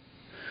that?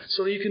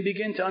 So that you can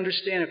begin to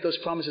understand if those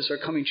promises are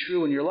coming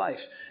true in your life.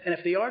 And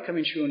if they are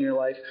coming true in your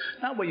life,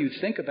 not what you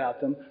think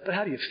about them, but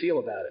how do you feel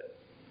about it?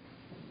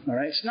 All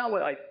right? It's not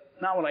what I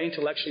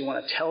intellectually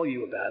want to tell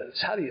you about it.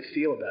 It's how do you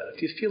feel about it?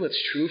 Do you feel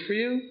it's true for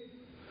you?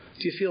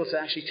 Do you feel it's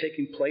actually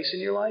taking place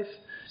in your life?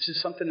 Is it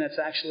something that's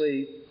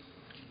actually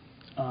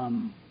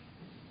not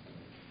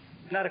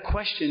a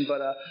question,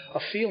 but a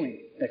feeling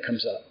that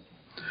comes up?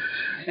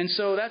 And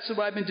so that's what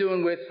I've been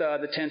doing with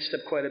the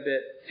 10-step quite a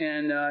bit.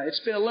 And it's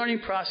been a learning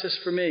process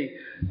for me.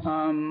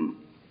 I'm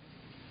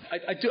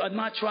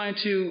not trying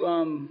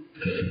to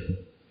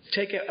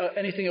take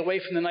anything away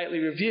from the nightly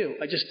review.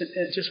 I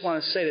just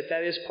want to say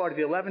that is part of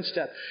the 11th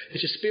step.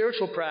 It's a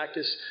spiritual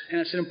practice,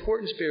 and it's an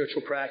important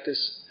spiritual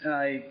practice, and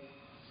I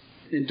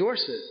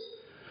endorse it.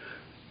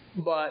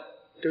 But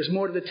there's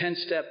more to the 10th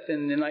step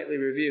than the nightly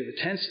review.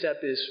 The 10th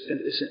step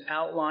is an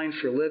outline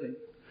for living.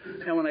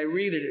 And when I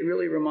read it, it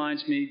really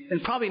reminds me,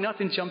 and probably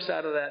nothing jumps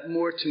out of that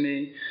more to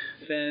me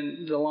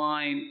than the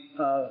line,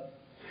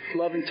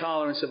 love and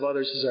tolerance of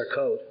others is our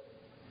code.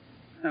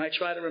 And I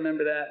try to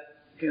remember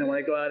that, when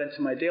I go out into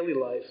my daily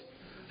life.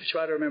 I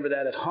try to remember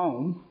that at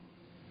home.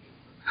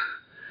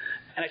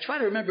 And I try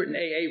to remember it in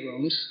AA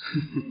rooms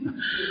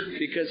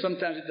because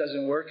sometimes it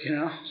doesn't work,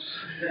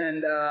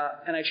 And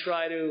I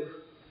try to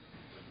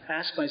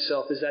ask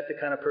myself, is that the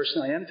kind of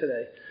person I am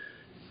today?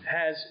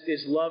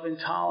 Is love and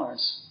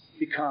tolerance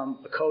become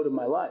a code of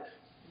my life?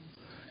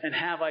 And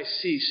have I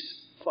ceased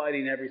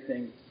fighting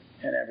everything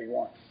and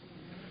everyone?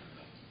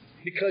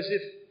 Because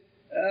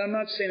I'm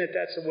not saying that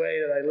that's the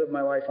way that I live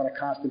my life on a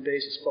constant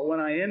basis, but when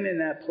I am in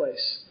that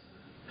place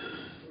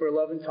where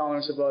love and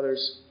tolerance of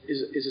others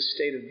is a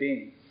state of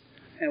being,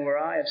 and where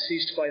I have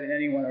ceased fighting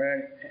anyone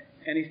or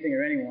anything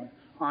or anyone,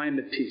 I am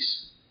at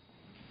peace.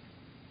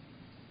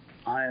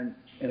 I am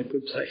in a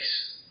good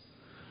place.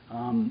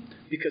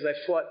 Because I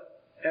fought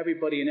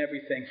everybody and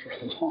everything for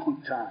a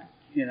long time,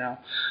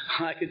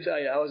 I can tell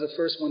you, I was the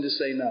first one to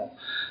say no.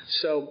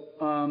 So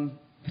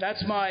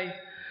that's my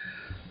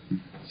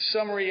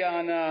summary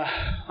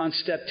on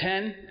step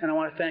 10, and I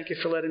want to thank you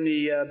for letting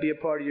me be a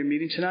part of your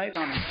meeting tonight.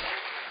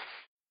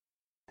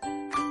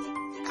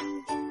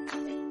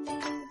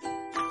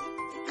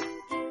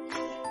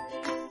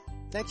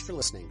 Thanks for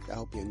listening. I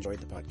hope you enjoyed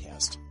the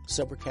podcast.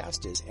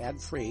 Sobercast is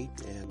ad-free,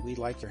 and we'd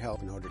like your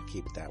help in order to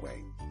keep it that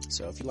way.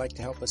 So if you'd like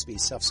to help us be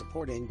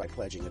self-supporting by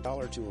pledging $1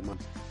 or $2 a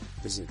month,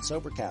 visit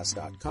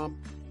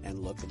Sobercast.com and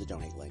look for the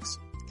donate links.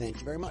 Thank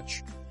you very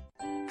much.